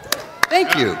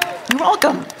 Thank you. You're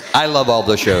welcome. I love all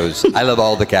the shows. I love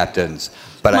all the captains.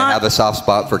 But I have a soft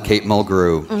spot for Kate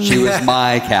Mulgrew. She was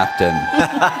my captain.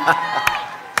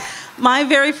 My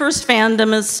very first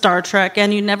fandom is Star Trek,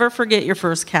 and you never forget your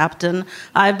first captain.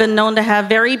 I've been known to have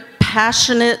very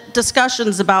passionate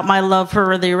discussions about my love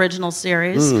for the original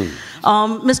series.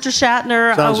 Mr.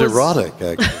 Shatner... Sounds erotic,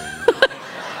 actually.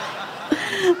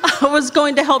 I was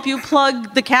going to help you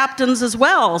plug the captains as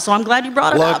well, so I'm glad you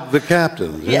brought it up. Plug the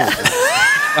captains. Yeah.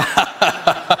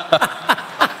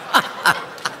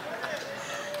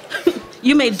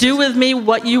 You may do with me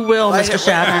what you will, Mr.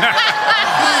 Shatner.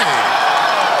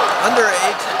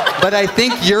 Underage. But I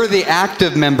think you're the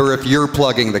active member if you're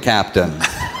plugging the captain.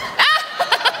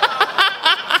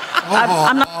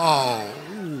 I'm not...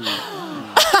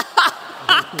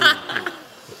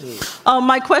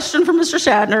 My question for Mr.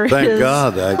 Shatner is... Thank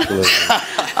God, actually.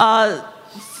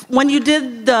 When you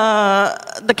did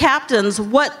the captains,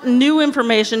 what new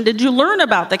information did you learn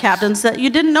about the captains that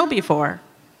you didn't know before?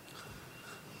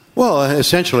 Well,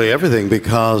 essentially everything,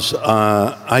 because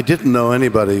I didn't know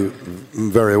anybody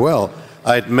very well.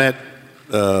 I'd met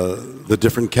the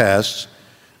different casts.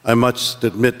 I must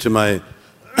admit to my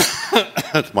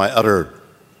utter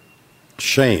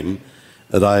shame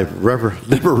that I've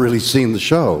never really seen the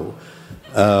show.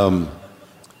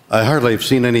 I hardly have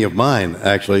seen any of mine,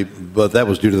 actually, but that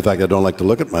was due to the fact I don't like to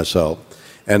look at myself.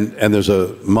 And there's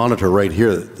a monitor right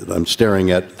here that I'm staring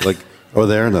at, like over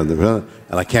there, and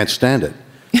I can't stand it.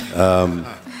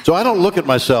 So I don't look at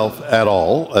myself at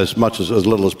all, as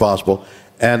little as possible.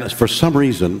 And for some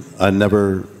reason, I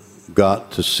never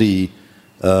got to see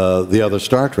the other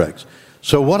Star Treks.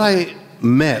 So what I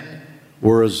met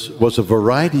was a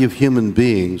variety of human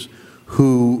beings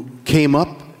who came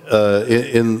up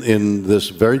in this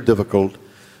very difficult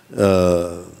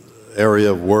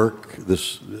area of work,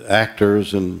 this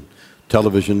actors and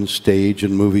television, stage,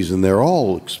 and movies, and they're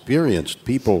all experienced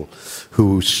people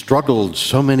who struggled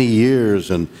so many years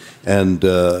and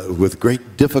with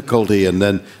great difficulty, and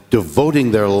then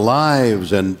devoting their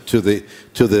lives and to the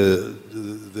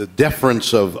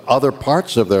deference of other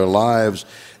parts of their lives.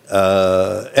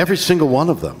 Every single one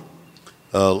of them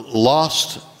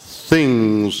lost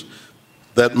things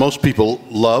that most people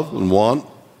love and want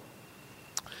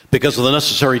because of the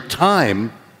necessary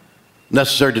time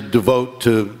necessary to devote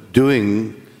to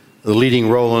doing the leading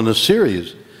role in a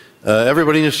series.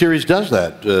 Everybody in a series does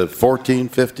that, 14,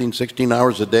 15, 16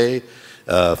 hours a day,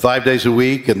 5 days a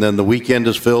week, and then the weekend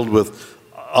is filled with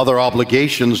other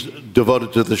obligations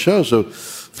devoted to the show. So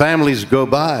families go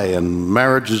by and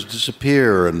marriages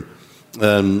disappear, and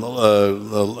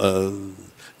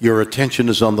your attention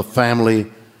is on the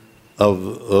family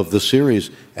of the series,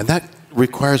 and that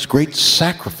requires great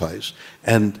sacrifice.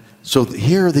 And so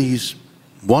here are these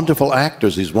wonderful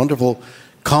actors, these wonderful,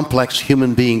 complex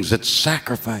human beings that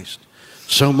sacrificed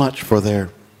so much for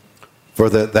playing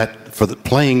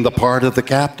the part of the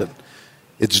captain.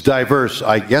 It's diverse.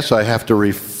 I guess I have to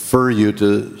refer you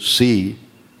to see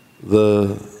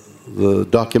the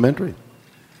documentary.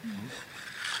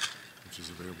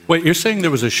 Wait, you're saying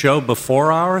there was a show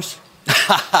before ours?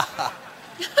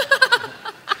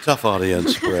 Tough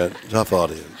audience, Brent. Tough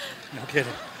audience. No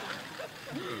kidding.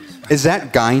 Is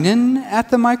that Guinan at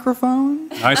the microphone?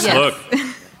 Nice look.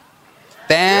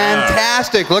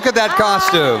 Fantastic. Look at that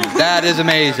costume. That is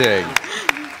amazing.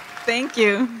 Thank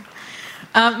you.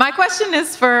 My question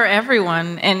is for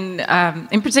everyone, and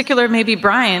in particular, maybe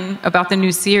Bryan, about the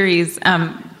new series.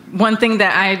 One thing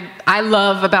that I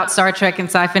love about Star Trek and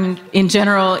sci-fi in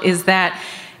general is that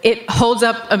it holds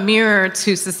up a mirror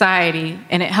to society,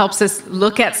 and it helps us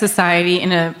look at society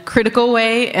in a critical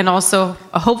way and also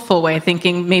a hopeful way,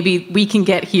 thinking maybe we can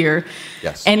get here.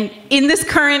 Yes. And in this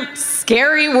current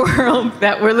scary world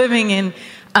that we're living in,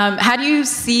 how do you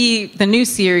see the new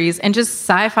series and just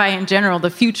sci-fi in general, the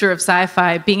future of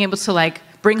sci-fi, being able to like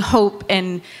bring hope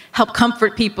and help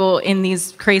comfort people in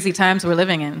these crazy times we're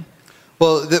living in?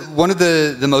 Well, one of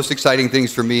the most exciting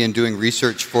things for me in doing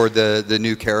research for the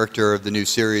new character of the new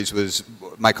series was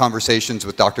my conversations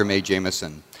with Dr. Mae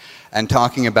Jameson and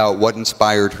talking about what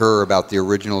inspired her about the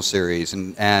original series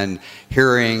and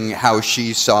hearing how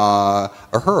she saw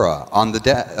Uhura on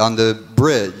the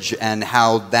bridge and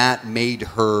how that made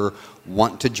her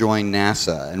want to join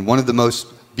NASA. And one of the most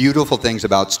beautiful things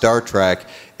about Star Trek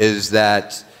is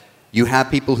that you have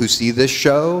people who see this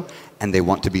show and they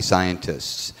want to be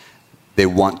scientists. They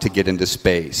want to get into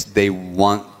space. They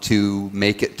want to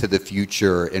make it to the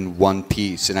future in one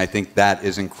piece. And I think that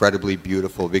is incredibly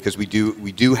beautiful because we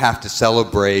do have to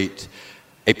celebrate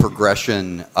a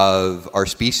progression of our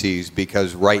species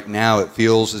because right now it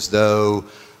feels as though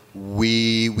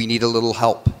we need a little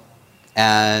help.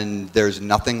 And there's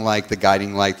nothing like the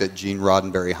guiding light that Gene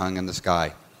Roddenberry hung in the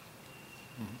sky.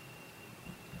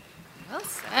 Well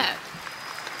said.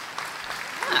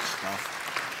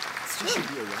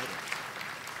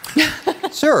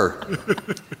 Sir.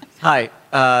 Hi.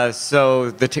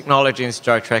 So the technology in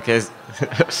Star Trek is...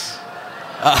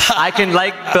 I can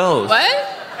like both.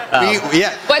 What?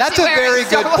 That's a very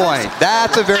good point.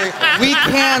 We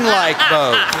can like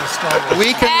both.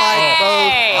 We can like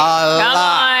both a come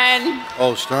lot. on.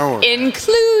 Oh, Star Wars.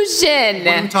 Inclusion.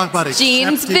 What are we talking about?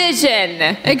 Gene's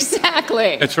vision.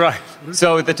 Exactly. That's right.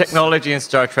 So the technology in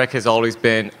Star Trek has always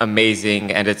been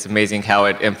amazing, and it's amazing how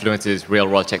it influences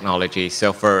real-world technology.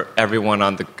 So for everyone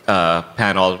on the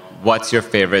panel, what's your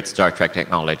favorite Star Trek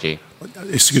technology?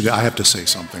 Excuse me, I have to say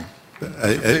something.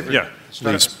 Yeah.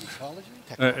 Please.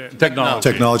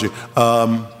 Technology.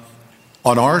 On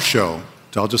our show,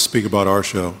 I'll just speak about our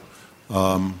show.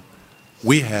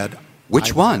 We had...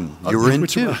 Which one? You were in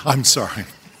two. I'm sorry.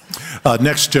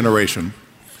 Next Generation.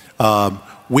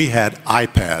 We had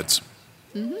iPads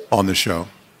on the show.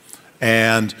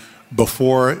 And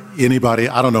before anybody,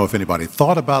 I don't know if anybody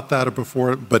thought about that or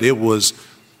before, but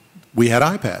we had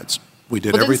iPads. We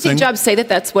did Well, didn't everything. Steve Jobs say that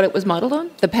that's what it was modeled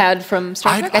on? The pad from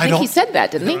Star Trek? I think he said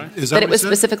that, didn't he? Is that That what it was he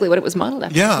said? specifically what it was modeled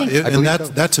after. Yeah, I think. and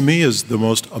that to me is the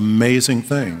most amazing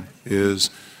thing, is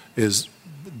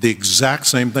the exact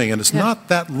same thing. And it's not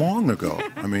that long ago.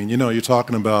 I mean, you're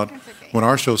talking about when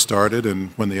our show started and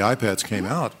when the iPads came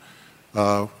out,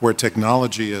 where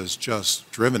technology is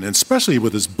just driven, and especially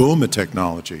with this boom of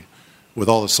technology, with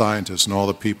all the scientists and all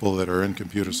the people that are in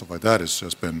computers, stuff like that, it's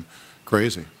just been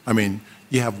crazy. I mean,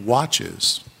 you have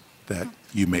watches that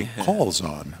you make calls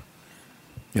on,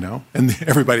 and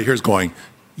everybody here is going,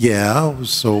 yeah,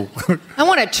 so... I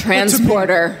want a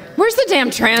transporter. Where's the damn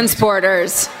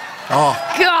transporters? Oh.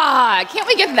 God, can't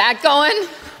we get that going?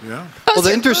 Yeah. Well,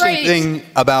 the interesting thing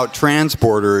about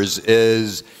transporters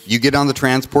is you get on the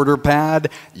transporter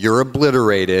pad, you're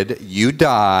obliterated, you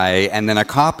die, and then a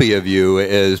copy of you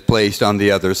is placed on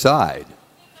the other side.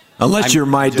 Unless you're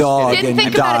my dog Didn't and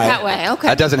think you about die. it that way. Okay.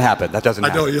 That doesn't happen.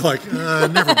 I know, you're like,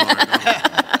 never mind.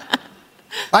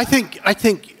 I think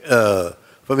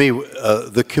for me,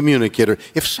 the communicator,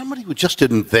 if somebody would just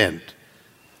invent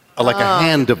like a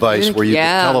hand device where you could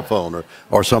telephone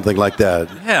or something like that.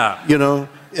 Yeah.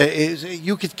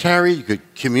 You could carry, you could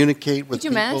communicate with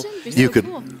people. Could you imagine? It'd be You so could,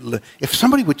 cool. if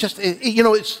somebody would just,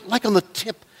 it's like on the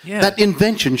tip. Yeah. That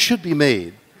invention should be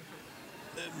made.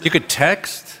 You could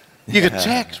text. You could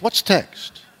text. What's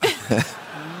text?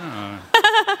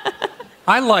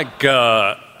 I like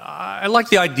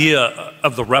the idea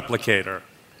of the replicator,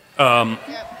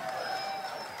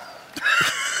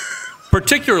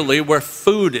 particularly where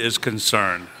food is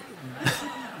concerned,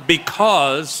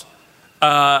 because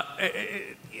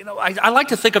I like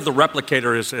to think of the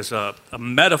replicator as a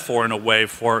metaphor in a way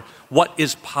for what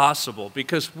is possible,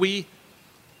 because we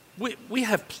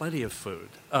have plenty of food.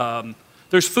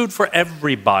 There's food for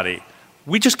everybody.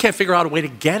 We just can't figure out a way to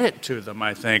get it to them,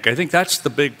 I think. I think that's the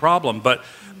big problem. But,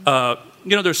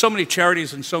 there's so many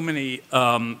charities and so many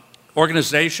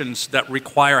organizations that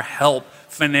require help,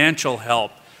 financial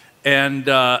help. And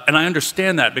I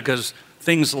understand that because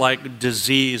things like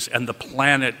disease and the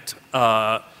planet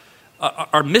are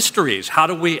mysteries. How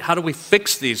do we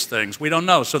fix these things? We don't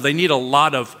know. So they need a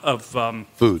lot of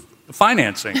food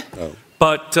financing.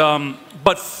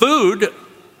 But food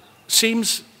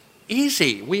seems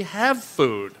easy. We have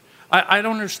food. I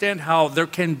don't understand how there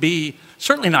can be,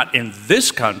 certainly not in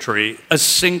this country, a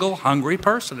single hungry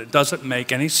person. It doesn't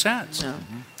make any sense. No.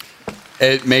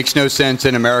 It makes no sense,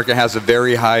 and America has a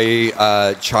very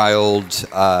high child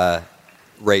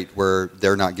rate where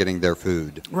they're not getting their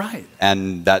food. Right.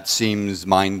 And that seems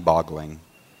mind-boggling.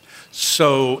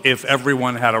 So if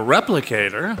everyone had a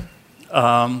replicator,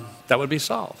 that would be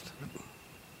solved.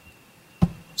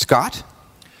 Scott?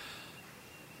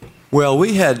 Well,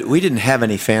 we didn't have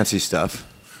any fancy stuff,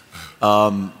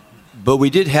 but we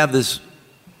did have this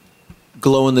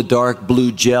glow-in-the-dark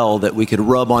blue gel that we could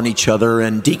rub on each other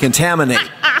and decontaminate.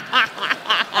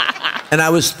 And I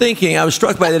was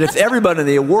struck by that if everybody in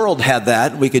the world had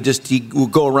that, we could just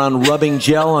go around rubbing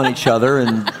gel on each other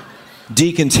and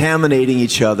decontaminating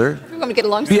each other. We're going to get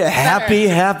along. Be a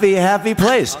happy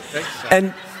place.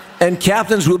 And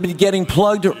captains would be getting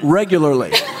plugged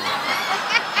regularly.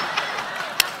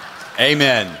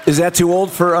 Amen. Is that too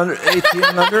old for 18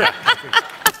 and under?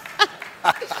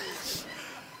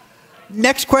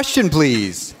 Next question,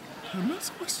 please.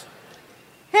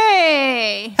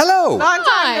 Hey. Hello. Long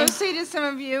time no see to some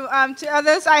of you. To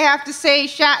others, I have to say,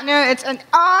 Shatner, it's an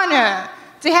honor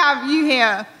to have you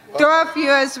here. Dorf,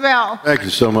 you as well. Thank you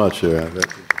so much, Jeri.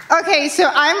 Okay, so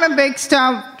I'm a big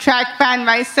Star Trek fan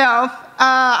myself.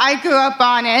 I grew up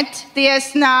on it.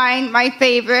 DS9, my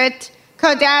favorite.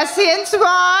 Cardassians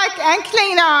rock and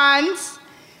Klingons.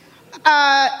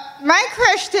 My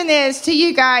question is to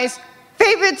you guys,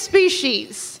 favorite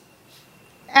species?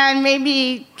 And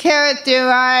maybe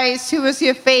characterize who was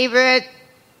your favorite,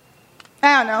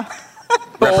 I don't know.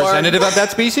 Representative of that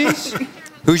species?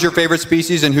 Who's your favorite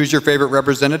species and who's your favorite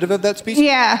representative of that species?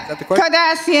 Yeah. Is that the question?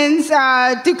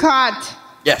 Cardassians, Ducat.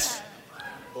 Yes.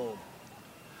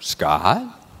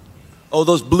 Scott? Oh,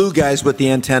 those blue guys with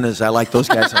the antennas. I like those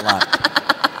guys a lot.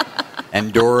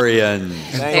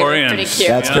 Andorians. They were pretty cute.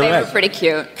 That's They correct. were pretty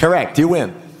cute. Correct. You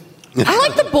win. I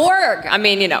like the Borg. I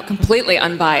mean, completely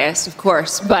unbiased, of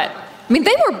course, but I mean,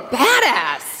 they were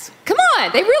badass. Come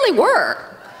on, they really were.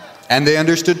 And they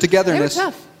understood togetherness. They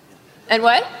were tough. And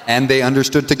what? And they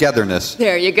understood togetherness.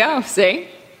 There you go. See?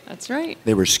 That's right.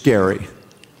 They were scary.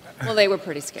 Well, they were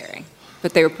pretty scary,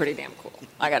 but they were pretty damn cool.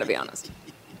 I got to be honest.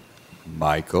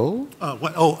 Michael?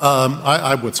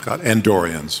 I'm with Scott.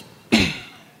 Andorians.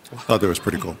 Thought that was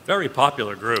pretty cool. Very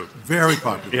popular group. Very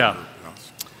popular. Yeah.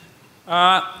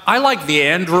 I like the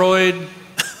android.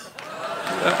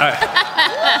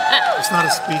 It's not a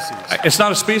species. It's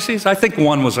not a species? I think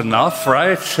one was enough,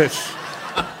 right?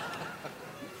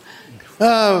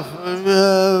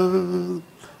 The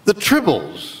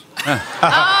Tribbles.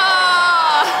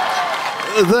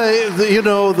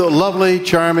 The lovely,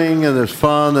 charming, and there's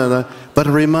fun, but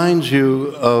it reminds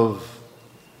you of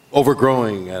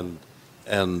overgrowing and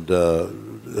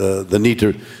the need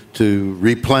to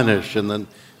replenish, and then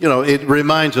it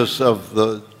reminds us of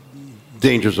the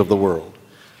dangers of the world.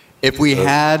 If we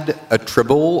had a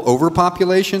tribble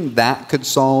overpopulation, that could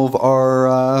solve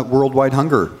our worldwide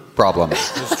hunger problem.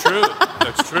 That's true.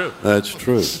 That's true. That's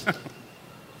true.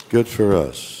 Good for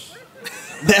us.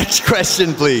 Next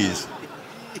question, please.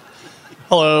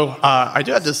 Hello. I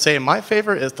do have to say my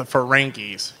favorite is the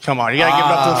Ferengis. Come on, you gotta give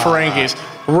it up to the Ferengis.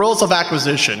 Rules of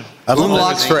acquisition.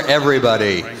 Boomlocks for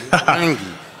everybody.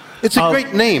 It's a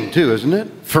great name, too, isn't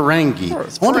it? Ferengi. I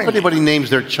wonder if anybody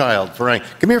names their child Ferengi.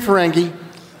 Come here, Ferengi.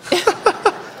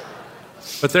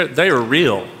 But they are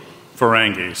real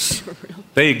Ferengis.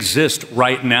 They exist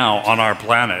right now on our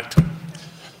planet.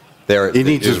 He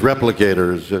needs his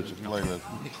replicators.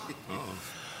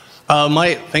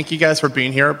 Thank you guys for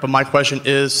being here, but my question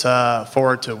is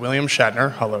forward to William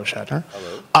Shatner. Hello, Shatner.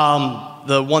 Hello.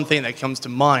 The one thing that comes to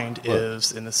mind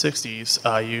is in the 60s,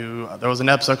 there was an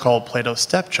episode called Plato's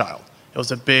Stepchild. It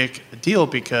was a big deal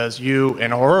because you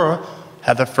and Aurora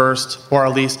had the first, or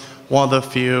at least one of the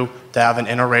few, to have an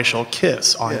interracial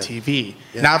kiss on TV.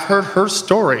 Yeah. Now, I've heard her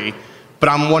story, but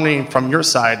I'm wondering from your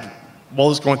side, what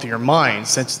was going through your mind?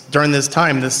 Since during this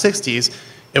time, in the 60s,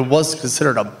 it was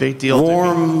considered a big deal.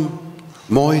 Warm,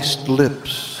 moist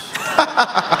lips.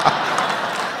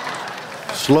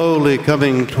 Slowly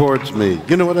coming towards me.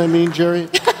 You know what I mean, Jeri?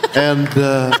 And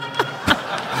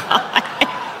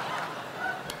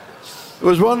it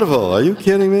was wonderful. Are you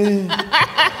kidding me?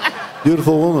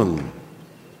 Beautiful woman.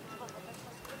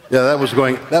 Yeah, that was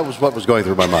what was going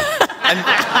through my mind. And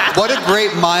what a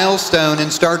great milestone in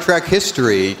Star Trek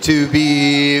history to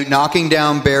be knocking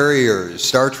down barriers.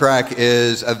 Star Trek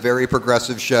is a very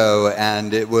progressive show,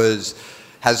 and it was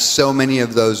has so many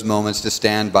of those moments to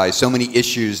stand by, so many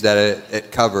issues that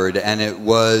it covered, and it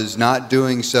was not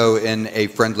doing so in a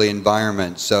friendly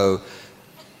environment. So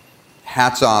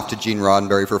hats off to Gene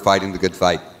Roddenberry for fighting the good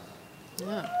fight.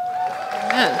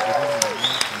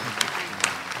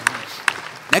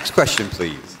 Next question,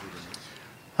 please.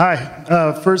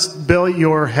 Hi. First, Bill,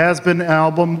 your Has-Been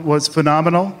album was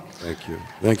phenomenal. Thank you.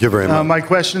 Thank you very much. My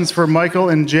question's for Michael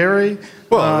and Jeri.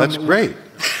 Well, that's great.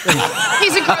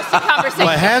 He's engrossed in conversation.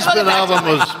 My Has-Been album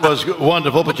was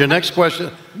wonderful, but your next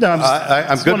question, No,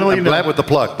 I'm good. I'm glad with the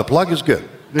plug. The plug is good.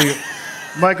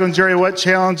 Michael and Jeri, what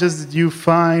challenges did you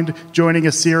find joining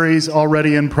a series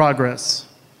already in progress?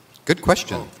 Good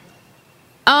question.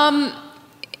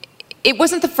 It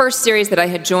wasn't the first series that I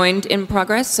had joined in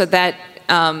progress, so that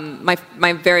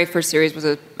my very first series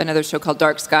was another show called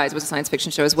Dark Skies. It was a science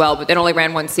fiction show as well, but it only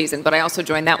ran one season, but I also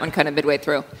joined that one kind of midway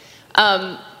through.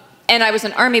 And I was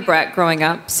an Army brat growing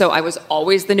up, so I was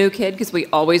always the new kid because we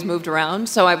always moved around.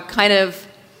 So I was kind of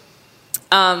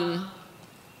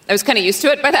used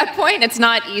to it by that point. It's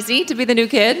not easy to be the new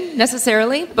kid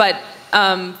necessarily, but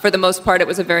for the most part, it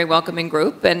was a very welcoming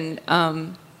group, and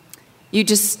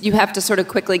you have to sort of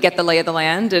quickly get the lay of the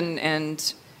land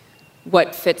and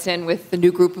what fits in with the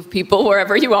new group of people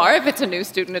wherever you are, if it's a new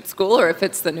student at school or if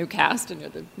it's the new cast and you're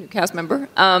the new cast member.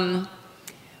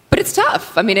 But it's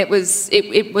tough. I mean, it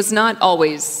was not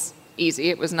always easy.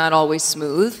 It was not always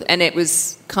smooth, and it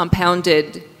was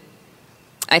compounded,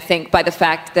 I think, by the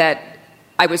fact that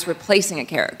I was replacing a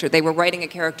character. They were writing a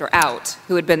character out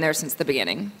who had been there since the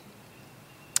beginning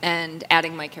and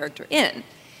adding my character in.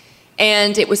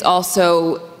 And it was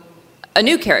also a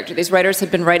new character. These writers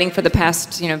had been writing for the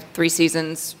past, 3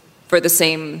 seasons for the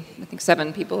same, I think,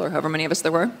 7 people or however many of us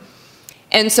there were.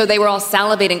 And so they were all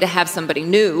salivating to have somebody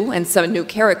new and some new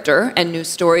character and new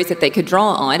stories that they could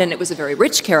draw on. And it was a very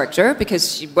rich character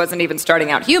because she wasn't even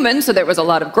starting out human, so there was a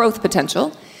lot of growth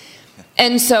potential.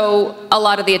 And so a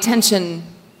lot of the attention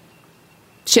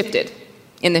shifted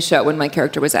in the show when my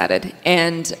character was added.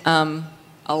 And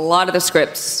a lot of the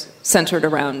scripts centered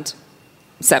around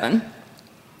 7.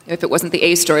 If it wasn't the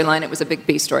A storyline, it was a big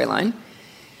B storyline.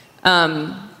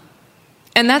 And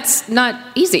that's not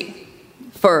easy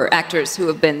for actors who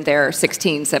have been there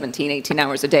 16, 17, 18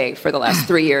 hours a day for the last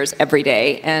 3 years every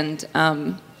day. And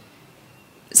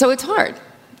so it's hard.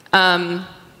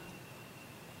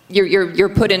 You're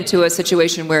put into a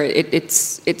situation where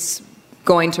it's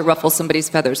going to ruffle somebody's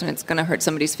feathers and it's going to hurt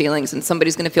somebody's feelings and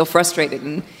somebody's going to feel frustrated.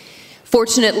 And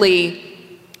fortunately,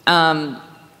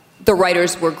 the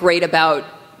writers were great about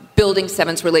building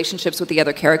Seven's relationships with the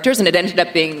other characters, and it ended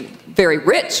up being very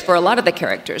rich for a lot of the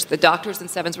characters. The Doctor's and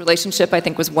Seven's relationship, I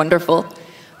think, was wonderful.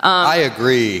 I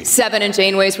agree. Seven and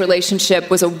Janeway's relationship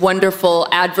was a wonderful,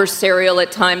 adversarial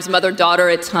at times, mother-daughter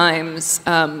at times.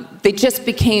 They just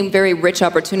became very rich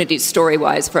opportunities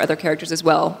story-wise for other characters as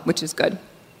well, which is good.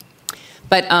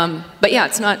 But yeah,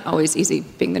 it's not always easy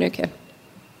being the new kid.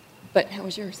 But how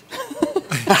was yours?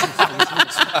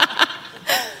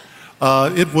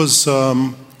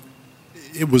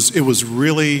 It was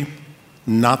really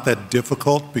not that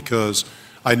difficult because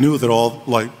I knew that all,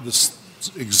 like this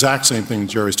exact same thing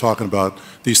Jerry's talking about,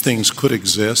 these things could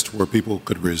exist where people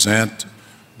could resent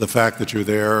the fact that you're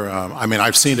there. I mean,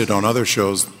 I've seen it on other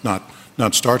shows, not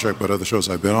Star Trek, but other shows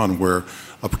I've been on where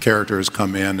a character has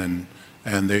come in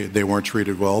and they weren't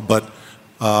treated well. But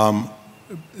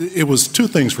it was 2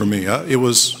 things for me. It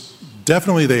was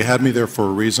definitely they had me there for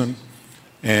a reason,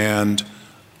 and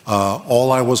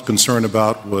all I was concerned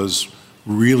about was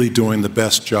really doing the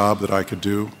best job that I could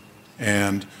do,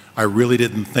 and I really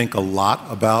didn't think a lot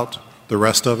about the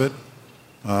rest of it.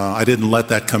 I didn't let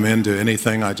that come into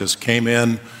anything. I just came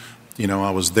in,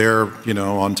 I was there,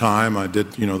 on time. I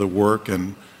did, the work,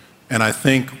 and I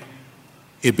think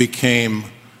it became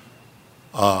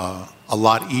a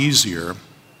lot easier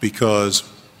because,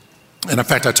 and in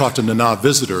fact, I talked to Nana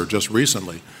Visitor just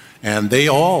recently, and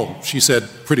she said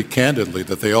pretty candidly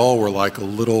that they all were like a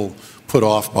little put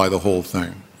off by the whole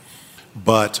thing.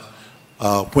 But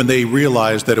when they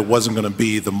realized that it wasn't going to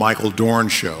be the Michael Dorn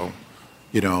show,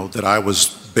 that I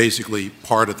was basically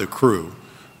part of the crew,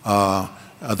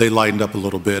 they lightened up a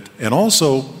little bit. And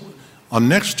also, on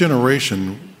Next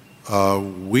Generation,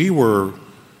 we were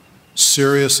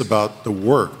serious about the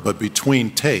work, but between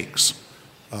takes,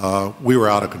 we were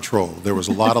out of control. There was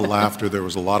a lot of laughter, there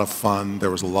was a lot of fun, there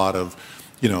was a lot of,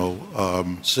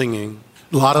 singing.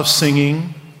 A lot of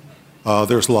singing.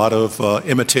 There's a lot of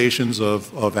imitations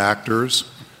of actors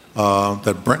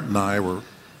that Brent and I were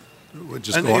would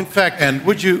just And go on. in fact,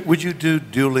 would you do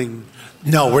dueling?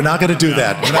 No, we're not going to do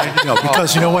that.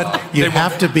 Because you know what? You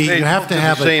have to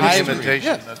have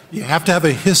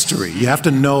a history. You have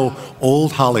to know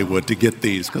old Hollywood to get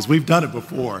these, because we've done it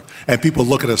before, and people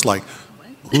look at us like,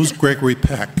 "Who's Gregory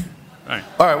Peck?" All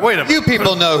right, wait a minute. You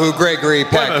people know who Gregory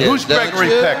Peck is. Who's Gregory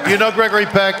Peck? Do you know Gregory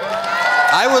Peck?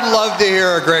 I would love to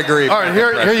hear a Gregory Peck. All right,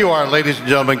 here you are, ladies and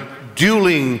gentlemen,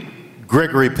 dueling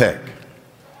Gregory Peck.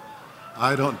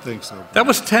 I don't think so. That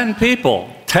was 10 people.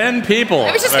 10 people.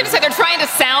 I was just going to say they're trying to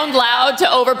sound loud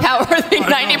to overpower the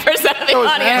 90% of the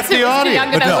audience. The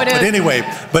audience. But anyway,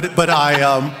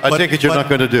 I take it you're not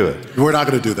going to do it. We're not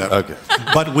going to do that. Okay.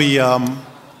 But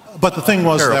but the thing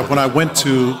was that when I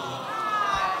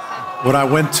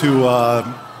went to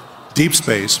Deep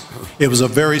Space, it was a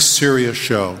very serious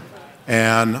show,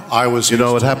 and I was. You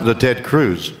know what happened to Ted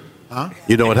Cruz? Huh?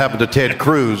 You know what happened to Ted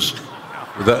Cruz?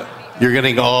 You're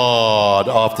getting awed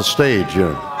off the stage.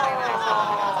 Tough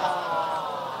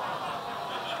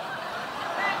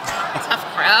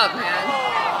crowd,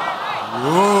 man.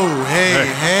 Whoa,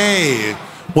 hey.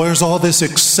 Where's all this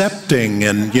accepting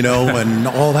and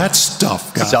all that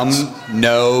stuff, guys? Some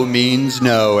no means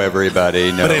no,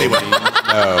 everybody. No But anyway. means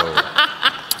no.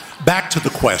 Back to the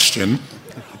question.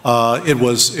 It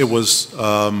was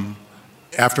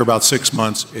after about 6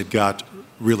 months, it got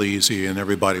really easy, and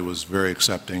everybody was very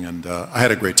accepting, and I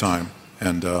had a great time.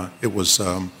 And it was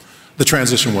the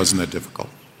transition wasn't that difficult.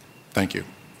 Thank you.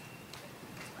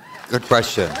 Good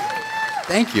question.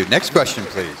 Thank you. Next question,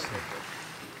 please.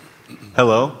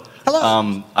 Hello.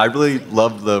 Hello. I really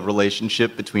love the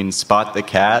relationship between Spot the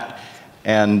cat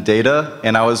and Data,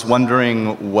 and I was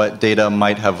wondering what Data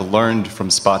might have learned from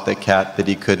Spot the cat that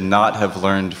he could not have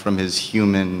learned from his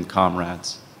human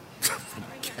comrades.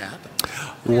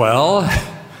 Well,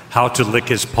 how to lick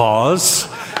his paws,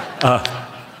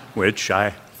 which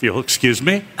I feel, excuse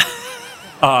me.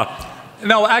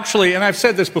 No, actually, and I've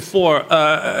said this before,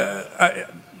 I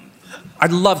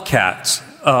love cats.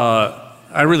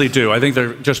 I really do. I think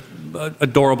they're just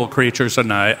adorable creatures,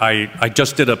 and I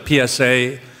just did a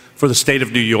PSA for the state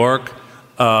of New York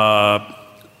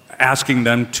asking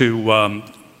them to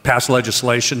pass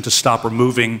legislation to stop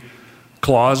removing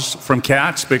claws from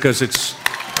cats because it's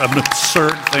an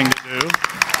absurd thing to do.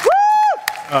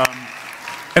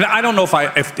 And I don't know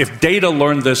if Data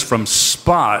learned this from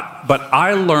Spot, but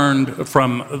I learned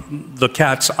from the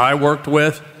cats I worked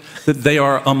with that they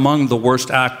are among the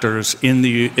worst actors in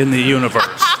the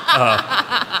universe.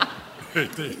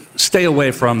 Stay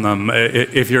away from them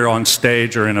if you're on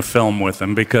stage or in a film with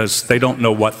them, because they don't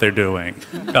know what they're doing.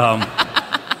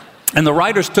 And the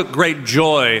writers took great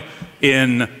joy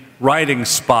in writing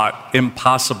Spot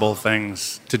impossible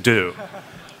things to do.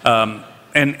 And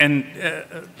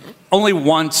only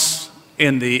once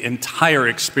in the entire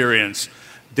experience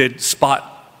did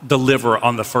Spot deliver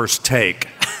on the first take.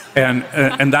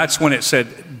 And that's when it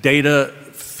said, Data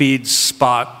feeds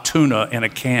Spot tuna in a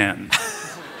can.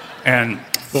 And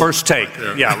first take,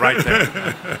 yeah, right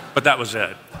there. But that was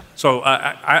it. So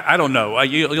I don't know.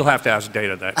 You'll have to ask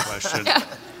Data that question.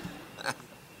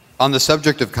 On the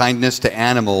subject of kindness to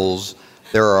animals,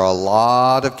 there are a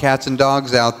lot of cats and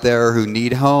dogs out there who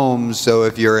need homes. So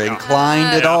if you're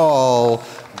inclined at all,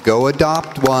 go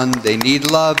adopt one. They need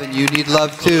love, and you need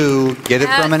love too. Get it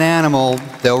from an animal.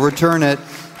 They'll return it.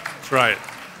 That's right.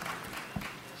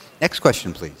 Next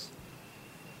question, please.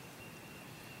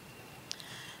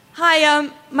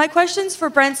 Hi, my question's for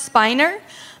Brent Spiner.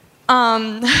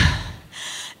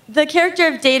 The character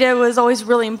of Data was always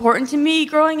really important to me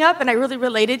growing up, and I really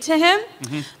related to him.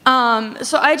 Mm-hmm.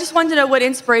 So I just wanted to know what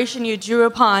inspiration you drew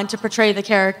upon to portray the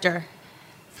character.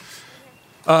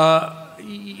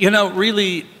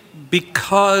 Really,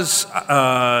 because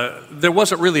there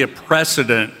wasn't really a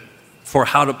precedent for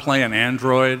how to play an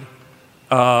android,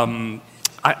 I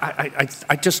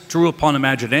just drew upon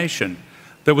imagination.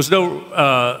 There was no,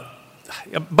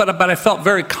 but I felt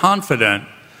very confident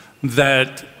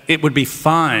that it would be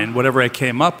fine, whatever I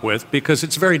came up with, because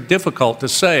it's very difficult to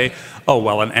say, oh,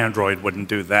 well, an android wouldn't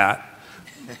do that,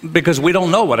 because we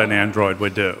don't know what an android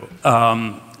would do.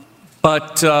 I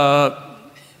don't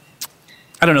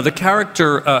know, the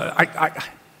character,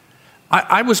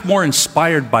 I was more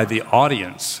inspired by the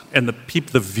audience and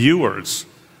the viewers.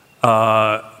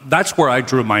 That's where I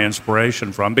drew my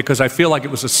inspiration from, because I feel like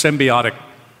it was a symbiotic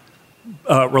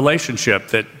relationship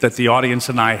that the audience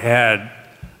and I had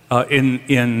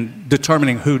in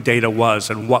determining who Data was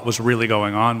and what was really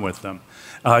going on with them.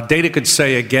 Data could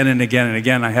say again and again and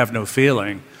again, I have no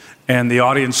feeling, and the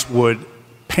audience would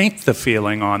paint the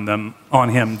feeling on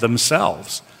him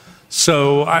themselves.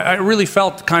 So I really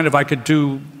felt kind of I could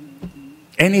do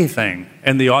anything,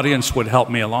 and the audience would help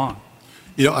me along.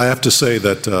 You know, I have to say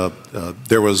that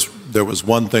there was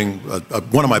one thing,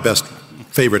 one of my best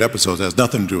favorite episodes, has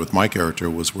nothing to do with my character,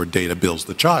 was where Data builds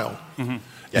the child. Mm-hmm.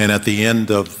 And at the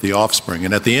end of The Offspring,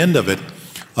 and at the end of it,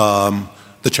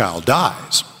 the child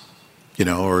dies,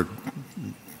 or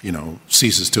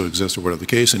ceases to exist, or whatever the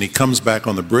case, and he comes back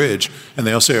on the bridge, and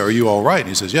they'll say, "Are you all right?" And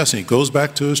he says, "Yes," and he goes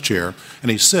back to his chair,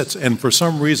 and he sits, and for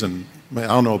some reason, I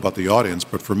don't know about the audience,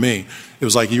 but for me, it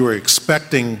was like you were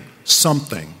expecting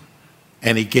something,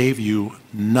 and he gave you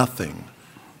nothing.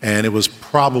 And it was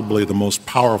probably the most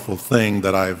powerful thing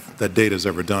that Data's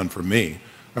ever done for me,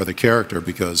 or the character,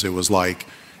 because it was like,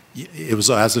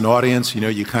 as an audience,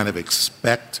 you kind of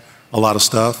expect a lot of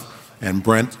stuff, and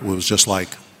Brent was just like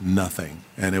nothing,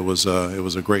 and it was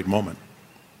a great moment.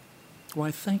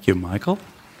 Why, thank you, Michael.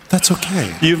 That's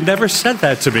okay. You've never said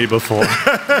that to me before.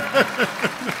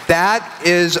 That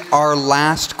is our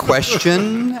last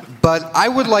question, but I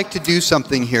would like to do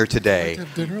something here today.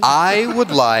 I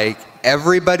would like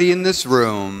everybody in this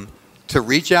room to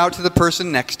reach out to the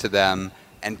person next to them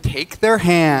and take their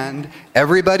hand.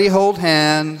 Everybody hold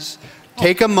hands.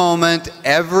 Take a moment.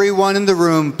 Everyone in the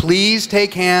room, please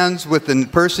take hands with the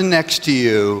person next to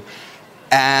you.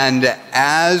 And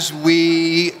as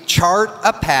we chart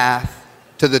a path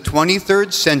to the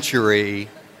 23rd century,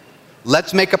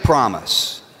 let's make a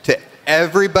promise to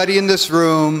everybody in this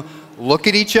room. Look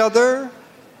at each other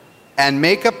and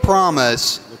make a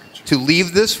promise to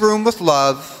leave this room with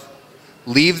love,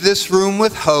 leave this room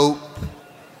with hope,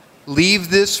 leave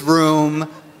this room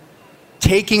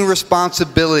taking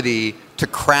responsibility to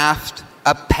craft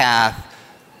a path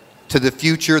to the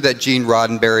future that Gene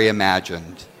Roddenberry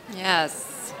imagined.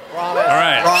 Yes. Promise. All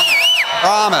right.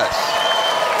 Promise.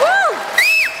 Woo!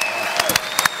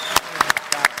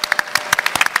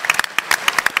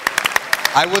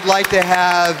 I would like to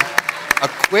have a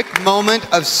quick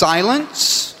moment of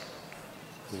silence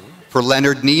for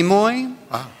Leonard Nimoy,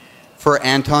 for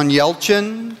Anton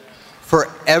Yelchin, for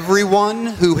everyone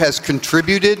who has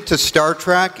contributed to Star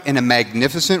Trek in a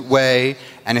magnificent way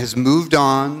and has moved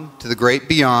on to the great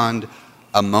beyond.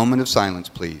 A moment of silence,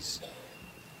 please.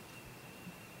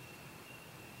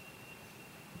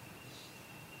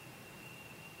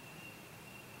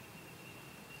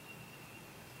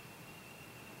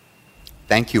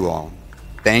 Thank you all.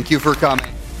 Thank you for coming.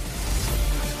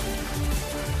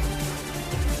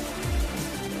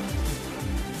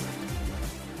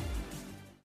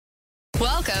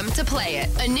 Welcome to Play It,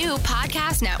 a new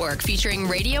podcast network featuring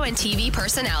radio and TV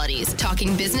personalities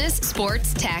talking business,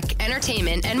 sports, tech,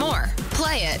 entertainment, and more.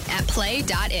 Play it at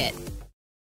play.it.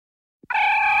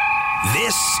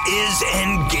 This is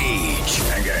Engage.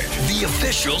 The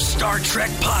official Star Trek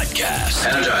podcast.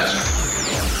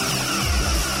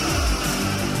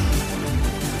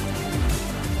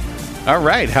 All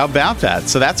right, how about that?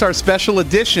 So that's our special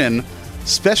edition,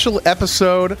 special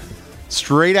episode,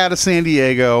 straight out of San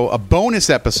Diego, a bonus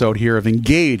episode here of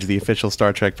Engage, the official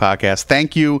Star Trek podcast.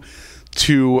 Thank you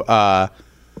to the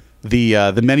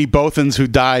many Bothans who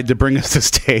died to bring us this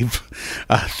tape.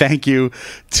 Thank you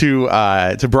to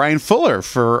Bryan Fuller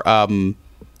for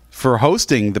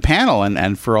hosting the panel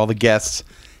and for all the guests.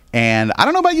 And I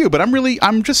don't know about you, but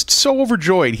I'm just so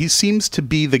overjoyed. He seems to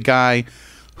be the guy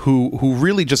who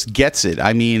really just gets it.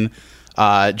 I mean,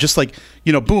 just like,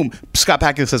 boom, Scott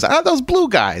Bakula says, those blue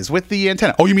guys with the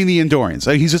antenna. Oh, you mean the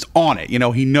Andorians? He's just on it.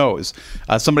 He knows.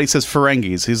 Somebody says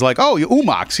Ferengis. He's like, oh,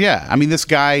 Umaks, yeah. I mean, this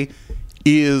guy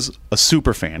is a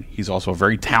super fan. He's also a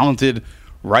very talented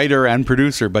writer and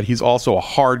producer, but he's also a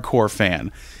hardcore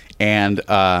fan. And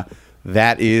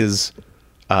that is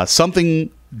something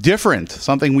different,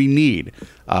 something we need.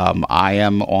 I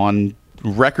am on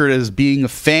record as being a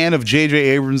fan of J.J.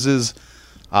 Abrams'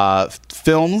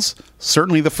 films,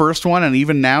 certainly the first one, and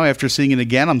even now after seeing it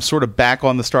again, I'm sort of back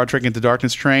on the Star Trek Into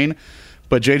Darkness train.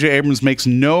 But J.J. Abrams makes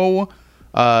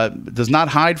does not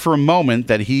hide for a moment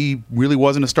that he really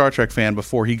wasn't a Star Trek fan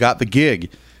before he got the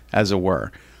gig, as it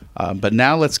were. But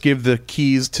now let's give the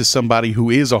keys to somebody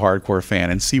who is a hardcore fan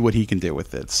and see what he can do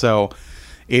with it. So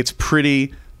it's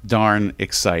pretty darn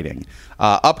exciting.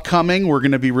 Upcoming, we're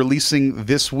going to be releasing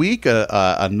this week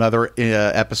another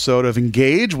episode of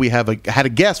Engage. We had a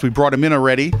guest. We brought him in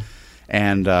already.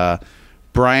 And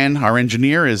Bryan, our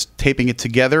engineer, is taping it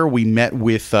together. We met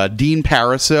with Dean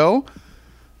Pariseau,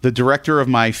 the director of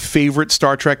my favorite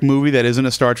Star Trek movie that isn't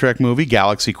a Star Trek movie,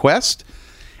 Galaxy Quest.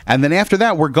 And then after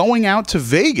that, we're going out to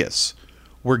Vegas.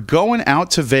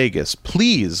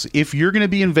 Please, if you're going to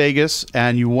be in Vegas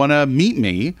and you want to meet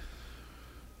me,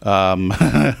 and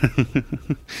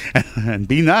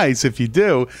be nice if you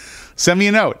do. Send me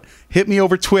a note. Hit me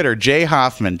over Twitter, J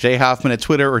Hoffman at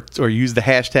Twitter, or use the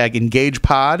hashtag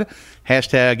EngagePod,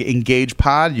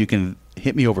 #EngagePod. You can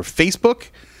hit me over Facebook.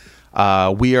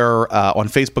 We are on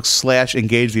Facebook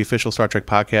 /Engage, the official Star Trek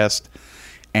podcast.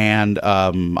 And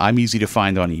I'm easy to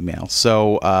find on email.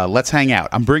 So let's hang out.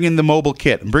 I'm bringing the mobile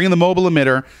kit. I'm bringing the mobile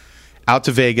emitter out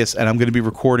to Vegas, and I'm going to be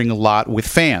recording a lot with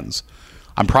fans.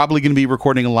 I'm probably going to be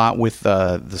recording a lot with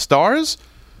the stars,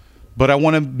 but I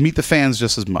want to meet the fans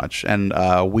just as much. And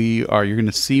you're going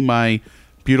to see my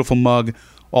beautiful mug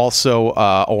also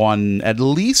on at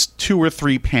least 2 or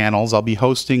 3 panels. I'll be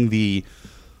hosting the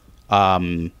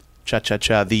the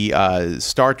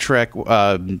Star Trek.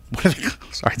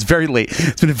 Sorry, it's very late.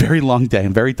 It's been a very long day.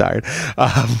 I'm very tired.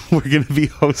 We're going to be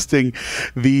hosting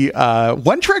the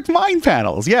One Trek Mind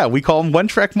panels. Yeah, we call them One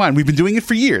Trek Mind. We've been doing it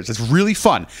for years. It's really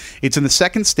fun. It's in the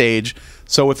second stage.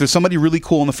 So if there's somebody really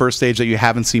cool in the first stage that you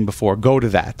haven't seen before, go to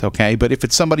that, okay? But if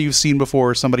it's somebody you've seen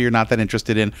before or somebody you're not that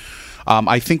interested in,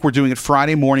 I think we're doing it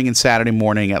Friday morning and Saturday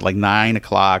morning at like 9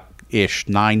 o'clock-ish,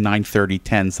 9:30,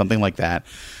 10, something like that.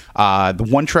 The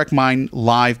One Trek Mind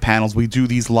live panels, we do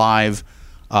these live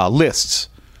lists.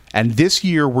 And this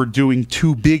year we're doing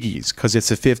 2 biggies because it's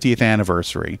the 50th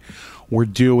anniversary. We're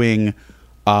doing,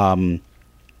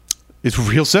 it's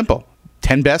real simple,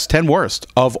 10 best, 10 worst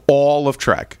of all of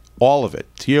Trek. All of it.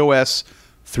 TOS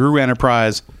through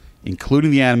Enterprise,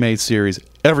 including the animated series,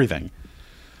 everything.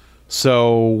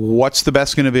 So what's the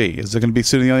best going to be? Is it going to be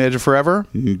Sitting on the Edge of Forever?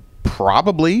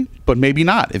 Probably, but maybe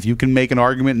not. If you can make an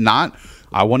argument not,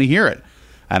 I want to hear it.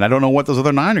 And I don't know what those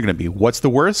other 9 are going to be. What's the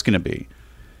worst going to be?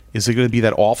 Is it going to be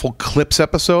that awful Clips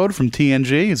episode from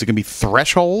TNG? Is it going to be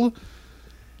Threshold?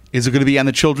 Is it going to be And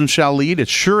the Children Shall Lead? It's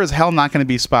sure as hell not going to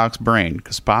be Spock's brain,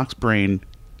 because Spock's brain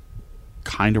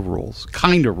kind of rules.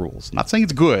 Kind of rules. Not saying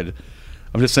it's good.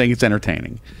 I'm just saying it's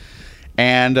entertaining.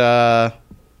 And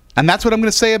that's what I'm going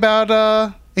to say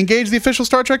about Engage, the official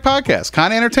Star Trek podcast.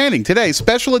 Kind of entertaining. Today,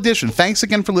 special edition. Thanks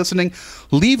again for listening.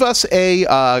 Leave us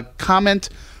a comment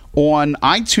on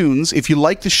iTunes. If you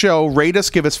like the show, rate us,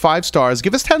 give us 5 stars,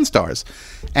 give us 10 stars.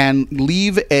 And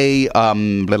leave a, how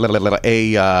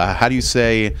do you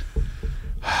say,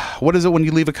 what is it when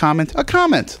you leave a comment? A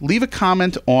comment. Leave a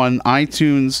comment on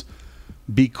iTunes,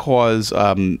 because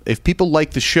if people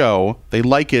like the show, they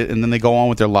like it and then they go on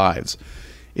with their lives.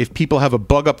 If people have a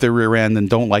bug up their rear end and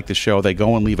don't like the show, they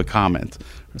go and leave a comment.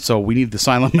 So we need the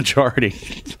silent majority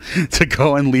to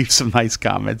go and leave some nice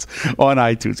comments on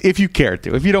iTunes, if you care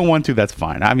to. If you don't want to, that's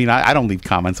fine. I mean, I don't leave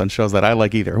comments on shows that I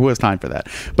like either. Who has time for that?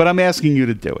 But I'm asking you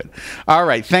to do it. All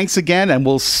right, thanks again, and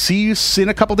we'll see you in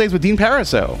a couple days with Dean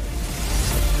Pariseau.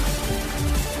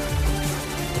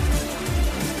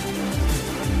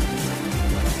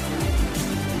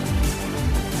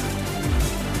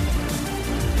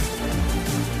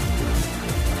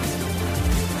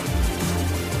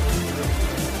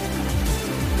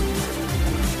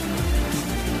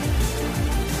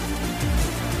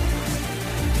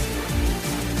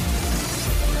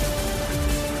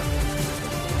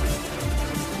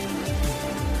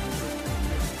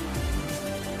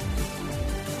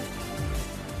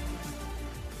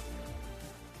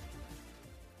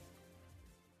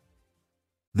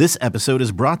 This episode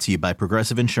is brought to you by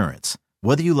Progressive Insurance.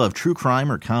 Whether you love true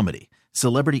crime or comedy,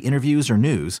 celebrity interviews or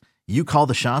news, you call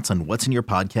the shots on what's in your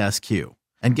podcast queue.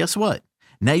 And guess what?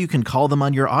 Now you can call them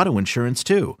on your auto insurance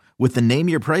too, with the Name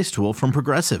Your Price tool from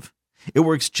Progressive. It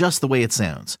works just the way it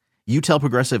sounds. You tell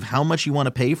Progressive how much you want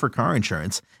to pay for car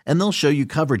insurance, and they'll show you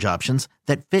coverage options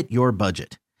that fit your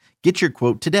budget. Get your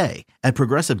quote today at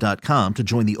Progressive.com to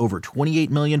join the over 28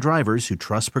 million drivers who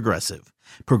trust Progressive.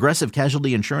 Progressive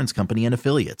Casualty Insurance Company and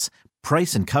Affiliates.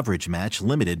 Price and coverage match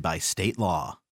limited by state law.